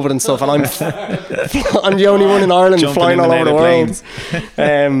with COVID and stuff, and I'm the only one in Ireland flying all over the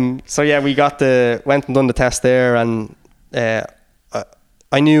world. So we went and done the test there, and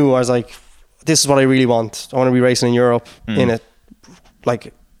I knew, I was like, this is what I really want. I want to be racing in Europe in a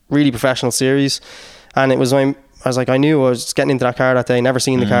like really professional series. And it was I was like, I knew I was just getting into that car that day, never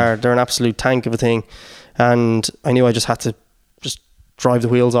seen the car. They're an absolute tank of a thing. And I knew I just had to just drive the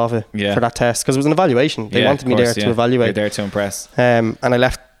wheels off it for that test, because it was an evaluation. They wanted me there to evaluate. You're there to impress. And I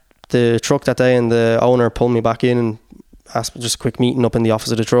left the truck that day, and the owner pulled me back in and asked for just a quick meeting up in the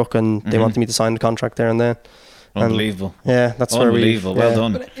office of the truck, and they wanted me to sign the contract there and then. Unbelievable. And that's where we... Unbelievable. Well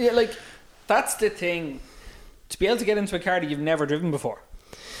done. But, that's the thing. To be able to get into a car that you've never driven before,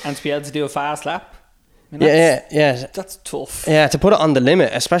 and to be able to do a fast lap, that's tough. Yeah, to put it on the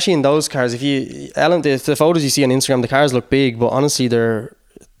limit, especially in those cars. If the photos you see on Instagram, the cars look big, but honestly they're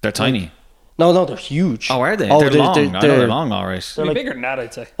tiny. No, they're huge. Oh, are they? They're long. I know they're long, all right. They're bigger than that,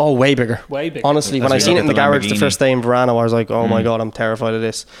 I'd say. Oh, way bigger. Honestly, when I seen it in the garage the first day in Verano, I was like, oh my God, I'm terrified of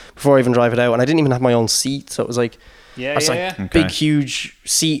this. Before I even drive it out, and I didn't even have my own seat, so it was like, big, huge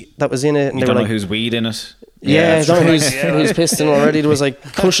seat that was in it, and you don't know who's weed in it. I don't know who's pissed in already. There was like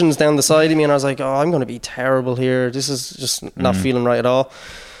cushions down the side of me, and I was like, oh, I'm going to be terrible here. This is just not feeling right at all.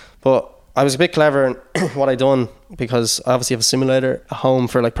 But I was a bit clever in what I done, because I obviously have a simulator at home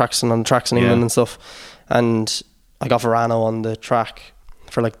for like practicing on the tracks in England and stuff. And I got Verano on the track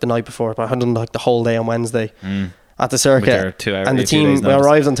for like the night before, but I had done like the whole day on Wednesday at the circuit. And the team, we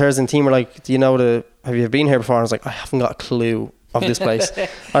arrived on Thursday, and the team were like, "Do you know have you been here before?" And I was like, "I haven't got a clue of this place."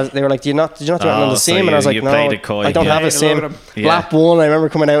 They were like, did you not do it on the sim? And I was like, no, I don't have a sim. Lap 1, I remember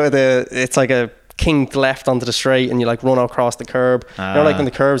coming out of it's like a kinked left onto the straight, and you like run across the curb. You know, like in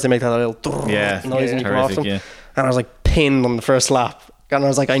the curbs they make that little noise when you come off them. And I was like pinned on the first lap. And I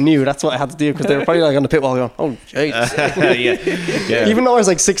was like, I knew that's what I had to do, because they were probably like on the pit wall going, oh jeez. Even though I was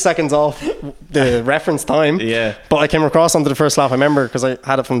like 6 seconds off the reference time, but I came across onto the first lap. I remember, because I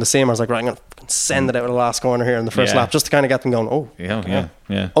had it from the sim, I was like, right, I'm going to send it out of the last corner here in the first lap, just to kind of get them going,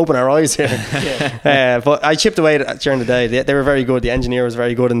 open our eyes here. But I chipped away during the day. They were very good. The engineer was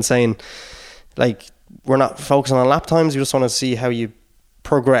very good in saying, like, we're not focusing on lap times, we just want to see how you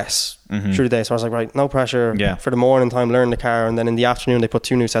progress through the day. So I was like, right, no pressure for the morning time, learn the car. And then in the afternoon they put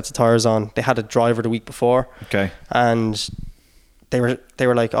 2 new sets of tires on. They had a driver the week before, and they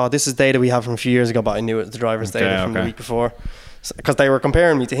were like, oh, this is data we have from a few years ago, but I knew it was the driver's data from the week before, because they were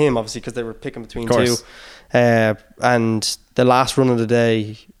comparing me to him, obviously, because they were picking between two. And the last run of the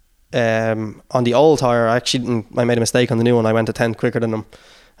day, on the old tire, I made a mistake on the new one. I went a 10th quicker than them,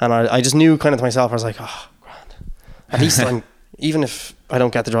 and I just knew kind of to myself, I was like, oh, grand, at least I'm even if I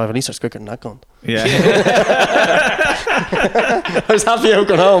don't get the drive, at least I was quicker than that gun. Yeah. I was happy out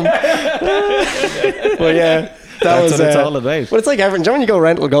going home. But yeah, that's what it's all about. But it's like everything. When you go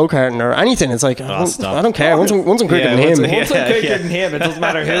rental go-karting or anything, it's like, I don't care. Once I'm quicker than him. Once I'm quicker than him, it doesn't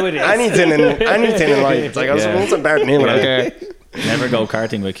matter who it is. Anything in life. It's like, once I'm better than him, I don't care. Never go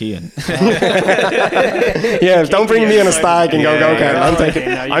karting with Cian. Yeah, don't bring me on a stag and go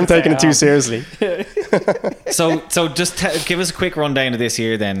karting. I'm taking it too seriously. So just give us a quick rundown of this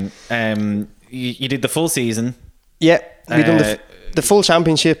year then. You did the full season. Yeah, we done the full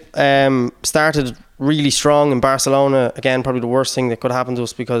championship. Started really strong in Barcelona. Again, probably the worst thing that could happen to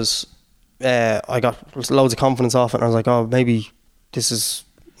us, because I got loads of confidence off it, and I was like, oh, maybe this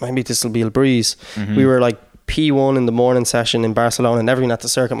will be a breeze. We were like P1 in the morning session in Barcelona, never been at the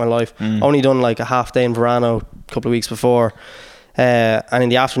circuit in my life. Only done like a half day in Verano a couple of weeks before, and in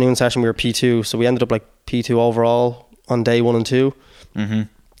the afternoon session we were P2, so we ended up like P2 overall on day 1 and 2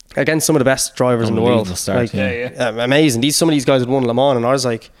 against some of the best drivers in the world. Amazing. Some of these guys had won Le Mans, and I was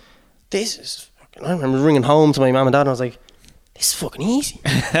like, this is fucking, I remember ringing home to my mum and dad, and I was like, this is fucking easy.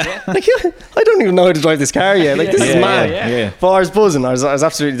 Like, I don't even know how to drive this car yet. Like, this is mad. But I was buzzing. I was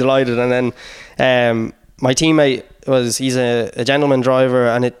absolutely delighted. And then my teammate he's a gentleman driver,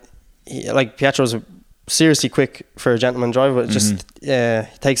 and like Pietro's seriously quick for a gentleman driver. It just it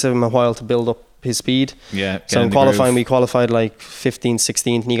takes him a while to build up his speed. So in qualifying, we qualified like 15th,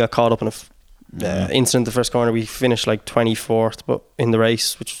 16th, and he got caught up in a incident the first corner. We finished like 24th, but in the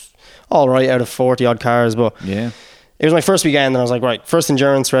race, which was all right out of 40 odd cars. But it was my first weekend, and I was like, right, first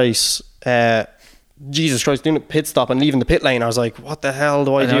endurance race. Jesus Christ, doing a pit stop and leaving the pit lane, I was like, what the hell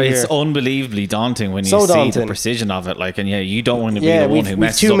do I do here? It's unbelievably daunting when you see the precision of it. Like, and you don't want to be the one who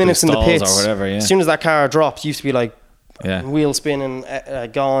messes 2 minutes up in the pits or whatever. As soon as that car dropped, you used to be like wheel spinning,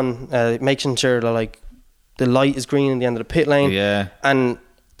 gone, making sure that like the light is green in the end of the pit lane. And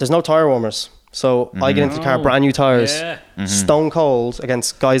there's no tire warmers. So I get into the car, brand new tires, stone cold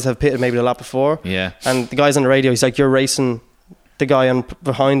against guys that have pitted maybe the lap before. And the guys on the radio, he's like, you're racing the guy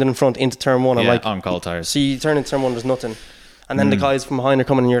behind and in front into turn 1. I'm like, on cold tires. So you turn into turn 1, there's nothing, and then the guys from behind are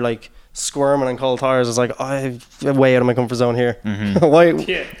coming, and you're like squirming on cold tires. I was like, I'm way out of my comfort zone here.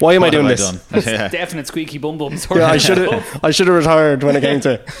 Why am I doing this? Definite squeaky bum bums. I should have retired when it came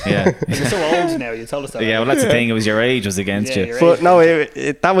to. You're so old now. You told us that. Well, that's the thing. It was your age was against you. But no,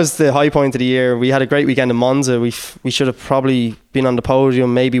 that was the high point of the year. We had a great weekend in Monza. We should have probably been on the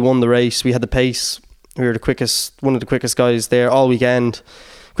podium, maybe won the race. We had the pace. We were one of the quickest guys there all weekend,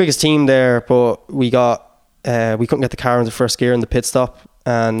 quickest team there. But we couldn't get the car into first gear in the pit stop,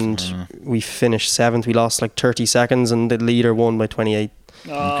 and we finished 7th. We lost like 30 seconds, and the leader won by 28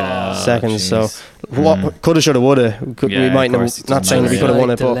 seconds. So what coulda, shoulda, woulda. We might not saying we could have won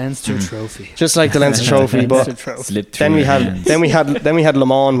it, but the Leinster Trophy, just like the Leinster Trophy. But then we had Le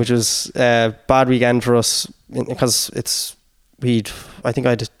Mans, which was a bad weekend for us, because I think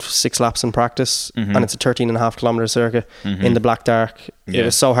I did 6 laps in practice, and it's a 13.5 kilometre circuit in the black dark. It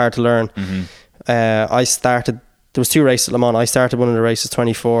was so hard to learn. There was 2 races at Le Mans. I started one of the races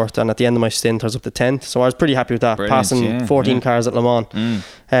 24th, and at the end of my stint I was up to 10th, so I was pretty happy with that. Brilliant, passing 14 cars at Le Mans.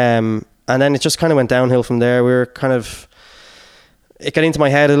 And then it just kind of went downhill from there. It got into my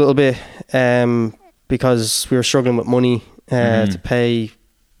head a little bit, because we were struggling with money to pay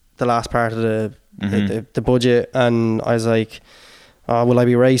the last part of the budget, and I was like, oh, will I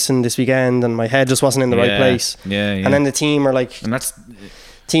be racing this weekend? And my head just wasn't in the right place. And then the team are like, and that's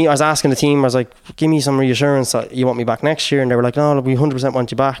I was asking the team, I was like, give me some reassurance that you want me back next year, and they were like, no, we 100%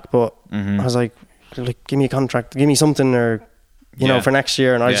 want you back. But I was like, give me a contract, give me something, or you know, for next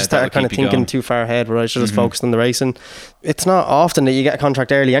year. And I just started kind of thinking too far ahead, where I should have focused on the racing. It's not often that you get a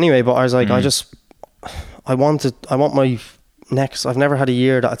contract early anyway, but I was like, I want my next, I've never had a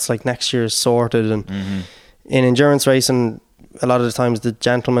year that it's like next year is sorted. And in endurance racing, a lot of the times the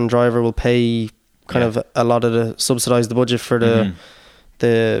gentleman driver will pay kind of a lot of the, subsidise the budget for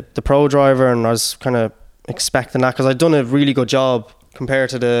the pro driver, and I was kind of expecting that, because I'd done a really good job compared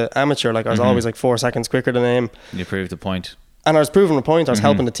to the amateur. Like I was always like 4 seconds quicker than him. You proved the point. And I was proving the point. I was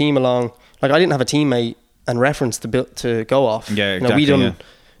helping the team along. Like I didn't have a teammate and reference to go off. Yeah, exactly. You know, we done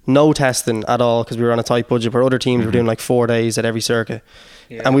no testing at all because we were on a tight budget, where other teams were doing like 4 days at every circuit.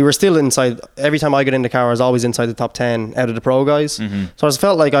 Yeah. And we were still inside. Every time I got in the car, I was always inside the top 10 out of the pro guys. So I just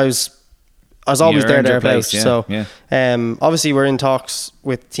felt like I was always thereabouts. So obviously we're in talks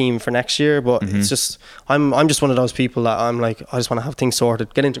with the team for next year, but it's just I'm just one of those people that I'm like, I just want to have things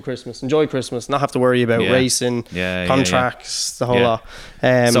sorted, get into Christmas, enjoy Christmas, not have to worry about racing, contracts, the whole lot.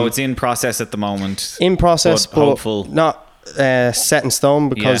 So it's in process at the moment. In process, but hopeful. Not set in stone,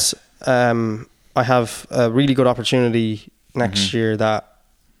 because I have a really good opportunity next year that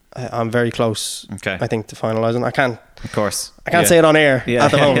I'm very close, I think, to finalising. I can't say it on air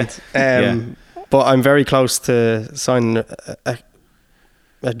at the moment, but I'm very close to signing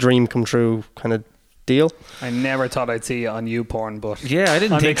a dream come true kind of deal. I never thought I'd see you on YouPorn, but I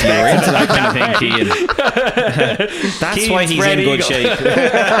didn't think you were into that kind of thing, Cian. That's why he's in good shape.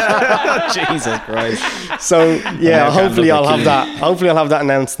 Jesus Christ. So hopefully I'll have that. Hopefully I'll have that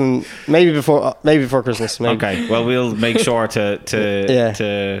announced, and maybe before Christmas. Maybe. Okay. Well, we'll make sure to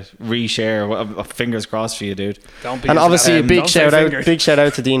reshare. Fingers crossed for you, dude. Don't be. And obviously a big shout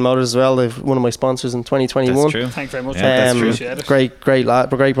out to Deane Motors as well. They're one of my sponsors in 2021. That's true. Thanks very much. That's true. Great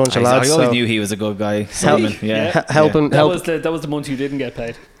bunch of lads. I always knew he was a good guy. Simon. Helping. That was the month you didn't get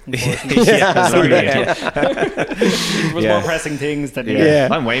paid. There was more pressing things than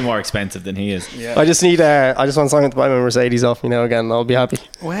I'm way more expensive than he is. I just want Simon to buy my Mercedes off me now again. I'll be happy.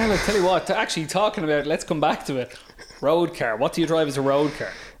 Well, I tell you what, actually talking about, let's come back to it. Road car. What do you drive as a road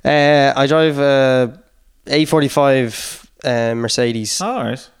car? I drive a A45 Mercedes. Oh, all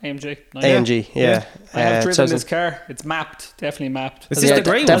right. AMG. Nice. AMG, yeah. I have driven this car. It's mapped. Definitely mapped. Is this the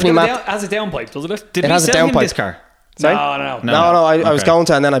grey one? It has a downpipe, doesn't it? Did we sell him this car? Sorry? No. I was going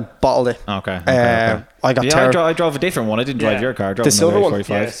to, and then I bottled it. Okay. I got I drove a different one. I didn't drive your car. I drove the silver one.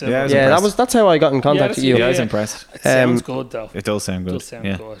 That's how I got in contact with you. I was impressed. It sounds good though. It does sound good.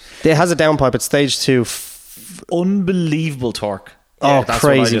 It has a downpipe at stage 2. Unbelievable torque. That's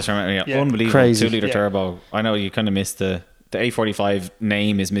crazy. What I just remember. Unbelievable. Crazy. 2 litre turbo. I know you kind of missed the A45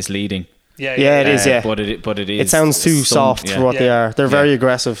 name is misleading. It is. But it is. It sounds too soft for what they are. They're very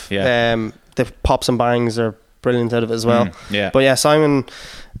aggressive. The pops and bangs are brilliant out of it as well. But Simon,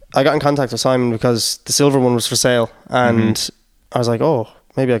 I got in contact with Simon because the silver one was for sale, and I was like, oh,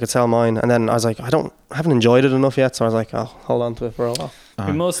 maybe I could sell mine. And then I was like, I haven't enjoyed it enough yet, so I was like, I'll hold on to it for a while.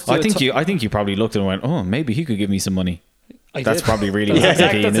 I think you probably looked and went, oh, maybe he could give me some money. That's probably really That's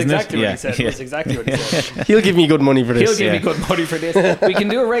exactly what he said. That's exactly what he said. He'll give me good money for this. He'll give me good money for this. We can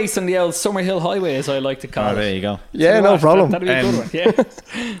do a race on the old Summerhill Highway, as I like to call it. There you go. Yeah, no problem. That'd be a good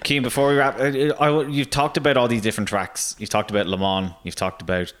one. Cian, before we wrap, you've talked about all these different tracks. You've talked about Le Mans. You've talked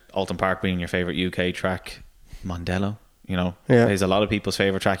about Alton Park being your favourite UK track. Mondello. Is a lot of people's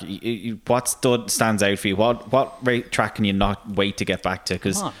favourite track. What stands out for you? What track can you not wait to get back to?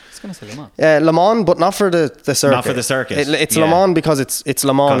 Because I was going to say Le Mans. Le Mans, but not for the circuit. Not for the circuit. It's Le Mans because it's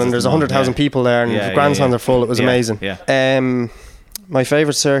Le Mans, and there's 100,000 people there, and the grandstands are full. It was amazing. My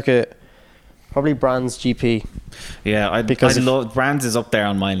favourite circuit, probably Brands GP. Because I love Brands is up there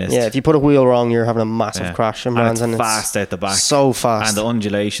on my list. If you put a wheel wrong, you're having a massive crash in Brands, and it's fast out the back, so fast, and the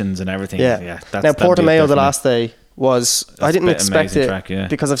undulations and everything. Now Portimao the last day was, I didn't expect it track,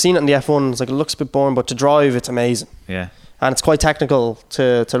 because I've seen it in the F1. It's like, it looks a bit boring, but to drive, it's amazing. And it's quite technical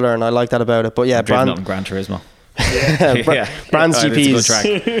to learn. I like that about it. But Brands Gran Turismo. Brands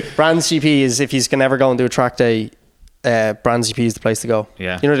GP Brands GP is, if you can ever go and do a track day, Brands GP is the place to go.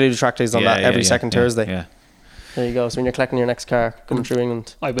 They do track days on that every second Thursday. There you go. So when you're collecting your next car coming through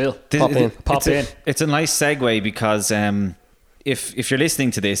England, I will pop in. It's a nice segue because if you're listening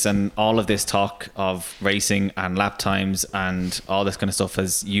to this and all of this talk of racing and lap times and all this kind of stuff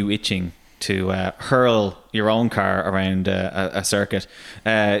has you itching to hurl your own car around a circuit,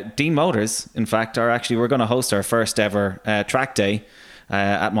 Deane Motors, in fact, we're going to host our first ever track day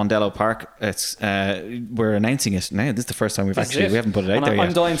at Mondello Park. It's we're announcing it now. This is the first time we haven't put it out there yet.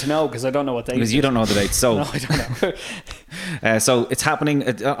 I'm dying to know because I don't know what date. Because you don't know the date, so no, I don't know. so it's happening.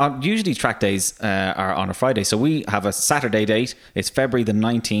 Usually track days are on a Friday, so we have a Saturday date. It's February the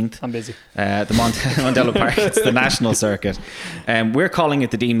 19th. I'm busy. The Mondello Park. It's the national circuit. We're calling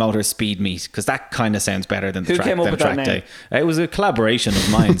it the Deane Motors Speed Meet because that kind of sounds better than the track day. It was a collaboration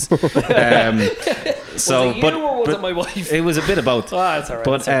of minds. So, was it you or was it my wife? It was a bit of both. Oh, that's all right.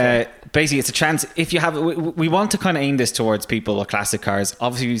 But basically, it's a chance. If you have, we want to kind of aim this towards people with classic cars.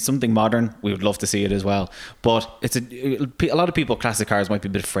 Obviously, something modern, we would love to see it as well. But it's a lot of people with classic cars might be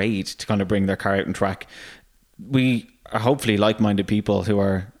a bit afraid to kind of bring their car out and track. We are hopefully like-minded people who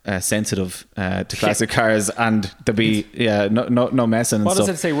are sensitive to classic cars, and to be no messing. What does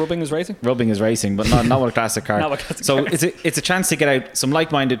it say? Rubbing is racing. Rubbing is racing, but not with a classic car. Not with classic so cars. it's a chance to get out some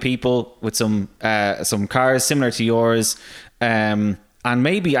like-minded people with some cars similar to yours. And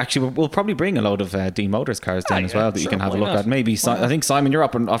maybe actually we'll probably bring a load of Deane Motors cars down as well that you can have a look at. Maybe I think, Simon, you're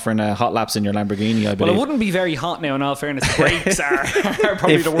offering hot laps in your Lamborghini, I believe. Well, it wouldn't be very hot now, in all fairness. The brakes are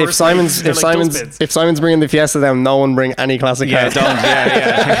probably the worst. If Simon's bringing the Fiesta down, no one bring any classic cars.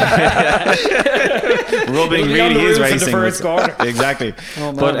 Rubbing really is racing. Exactly.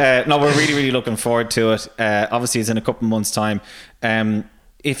 Oh, but no, we're really looking forward to it. Obviously, it's in a couple of months' time.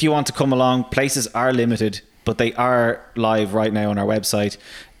 If you want to come along, places are limited, but they are live right now on our website.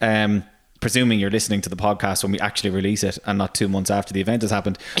 Presuming you're listening to the podcast when we actually release it and not 2 months after the event has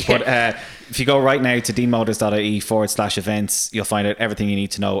happened. But if you go right now to deanemotors.ie/events, you'll find out everything you need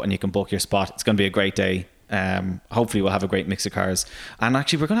to know and you can book your spot. It's going to be a great day. Hopefully we'll have a great mix of cars, and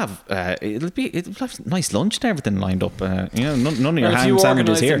actually we're going to have it'll have nice lunch and everything lined up. None of your ham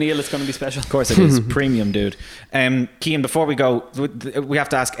sandwiches here. Neil, it's going to be special. Of course it is. Premium, dude. Cian, before we go, we have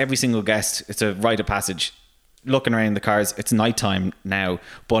to ask every single guest. It's a rite of passage. Looking around the cars, it's nighttime now,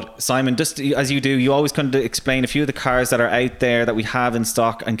 but Simon, just as you do, you always kind of explain a few of the cars that are out there that we have in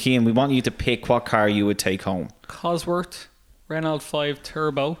stock. And Cian, we want you to pick what car you would take home. Cosworth, Renault 5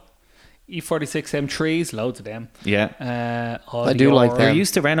 Turbo, E46 M3s, loads of them. Yeah, I do like them. They're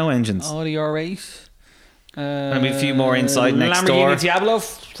used to Renault engines. Audi R8. Maybe a few more inside next door. Lamborghini Diablo,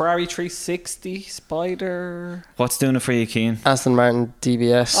 Ferrari 360, Spider. What's doing it for you, Cian? Aston Martin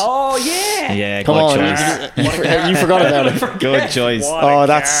DBS. Oh yeah, yeah. Come on, you forgot about it. Good choice. Oh,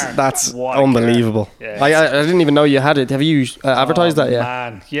 that's unbelievable. Yeah. I didn't even know you had it. Have you advertised that yet?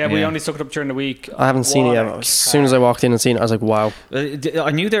 Man, yeah, we only stuck it up during the week. I haven't seen it yet. As soon as I walked in and seen it, I was like, wow.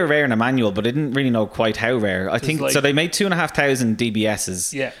 I knew they were rare in a manual, but I didn't really know quite how rare. I think so. They made 2,500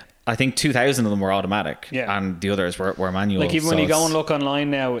 DBSs. Yeah. I think 2,000 of them were automatic, and the others were manual. Like even when you go and look online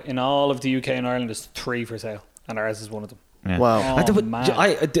now, in all of the UK and Ireland, there's 3 for sale, and ours is one of them. Yeah. Wow!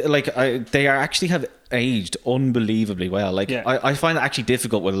 They are actually have aged unbelievably well. Like I find it actually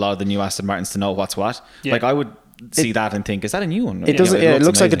difficult with a lot of the new Aston Martins to know what's what. Yeah. Like I would see that and think, is that a new one? It doesn't. It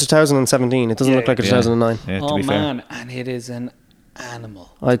looks like a 2017. It doesn't look like a 2009. Yeah, oh man, and it is an animal.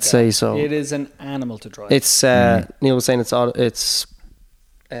 I'd say so. It is an animal to drive. It's Neil was saying it's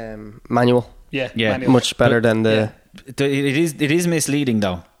manual. Manual. Much better than the. It is misleading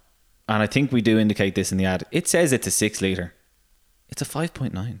though, and I think we do indicate this in the ad. It says it's a 6 litre. It's a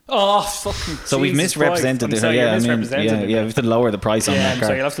 5.9. Oh fucking! So we've misrepresented it. Yeah, we have to lower the price on that car.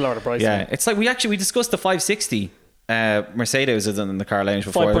 So you'll have to lower the price. Yeah, it's like we discussed the 560. Mercedes is in the car lounge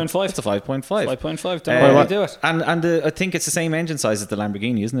before. 5.5. It's a 5.5. 5.5. Don't know why they do it. And I think it's the same engine size as the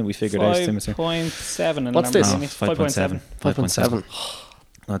Lamborghini, isn't it? We figured out. 5.7. What's this? 5.7. 5.7.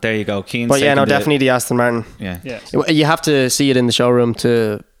 Oh, there you go. Cian's but definitely the Aston Martin. Yeah. You have to see it in the showroom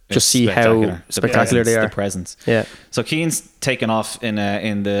to just see how spectacular they are. The presence. Yeah. So Cian's taken off in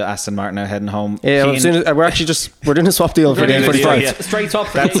the Aston Martin now, heading home. Yeah, we're doing a swap deal for the M45. Yeah. Straight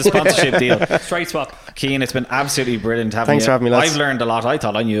swap. That's a sponsorship deal. Straight swap. Cian, it's been absolutely brilliant having you. Thanks for having me, lads. I've learned a lot. I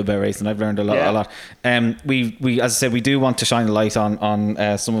thought I knew about racing. I've learned a lot. We as I said, we do want to shine a light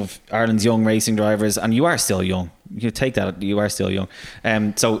on some of Ireland's young racing drivers, and you are still young. You take that. You are still young.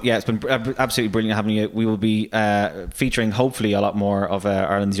 So yeah, it's been absolutely brilliant having you. We will be featuring hopefully a lot more of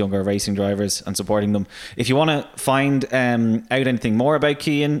Ireland's younger racing drivers and supporting them. If you want to find out anything more about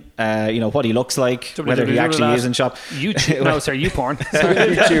Cian, what he looks like, whether he actually is in shop. YouTube. No, sorry, YouPorn.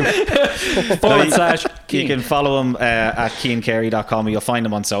 YouTube. You can follow him at ciancarey.com. You'll find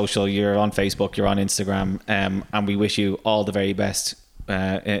him on social. You're on Facebook. You're on Instagram. And we wish you all the very best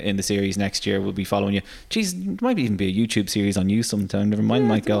in the series next year. We'll be following you. Jeez, there might even be a YouTube series on you sometime. Never mind,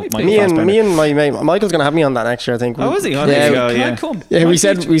 Michael. Me and my mate Michael's gonna have me on that next year, I think. Oh, is he? Oh, yeah, come. Yeah, we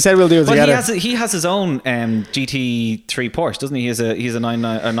said we'll do it together. He has his own GT3 Porsche, doesn't he? He has a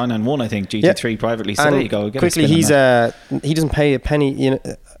 991, I think, GT3 privately. So and there you go. Quickly, he doesn't pay a penny. You know,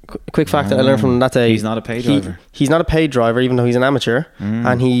 quick fact that I learned from that day. He's not a paid driver. He's not a paid driver, even though he's an amateur.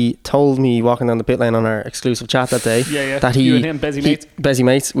 And he told me walking down the pit lane on our exclusive chat that day that you and him, Bezzy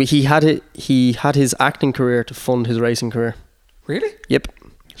mates. He had his acting career to fund his racing career. Really? Yep.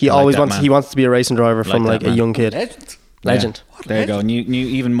 He wants to be a racing driver from like a young kid. Legend. Yeah. There you go. New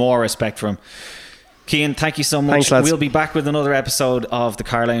even more respect for him. Cian, thank you so much. Thanks, lads. We'll be back with another episode of the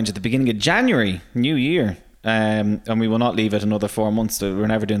Car Lounge at the beginning of January, New Year. And we will not leave it another 4 months. We're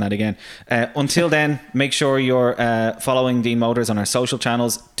never doing that again. Until then, make sure you're following Deane Motors on our social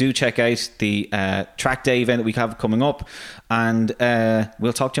channels. Do check out the track day event that we have coming up, and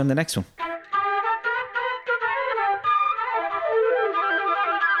we'll talk to you on the next one.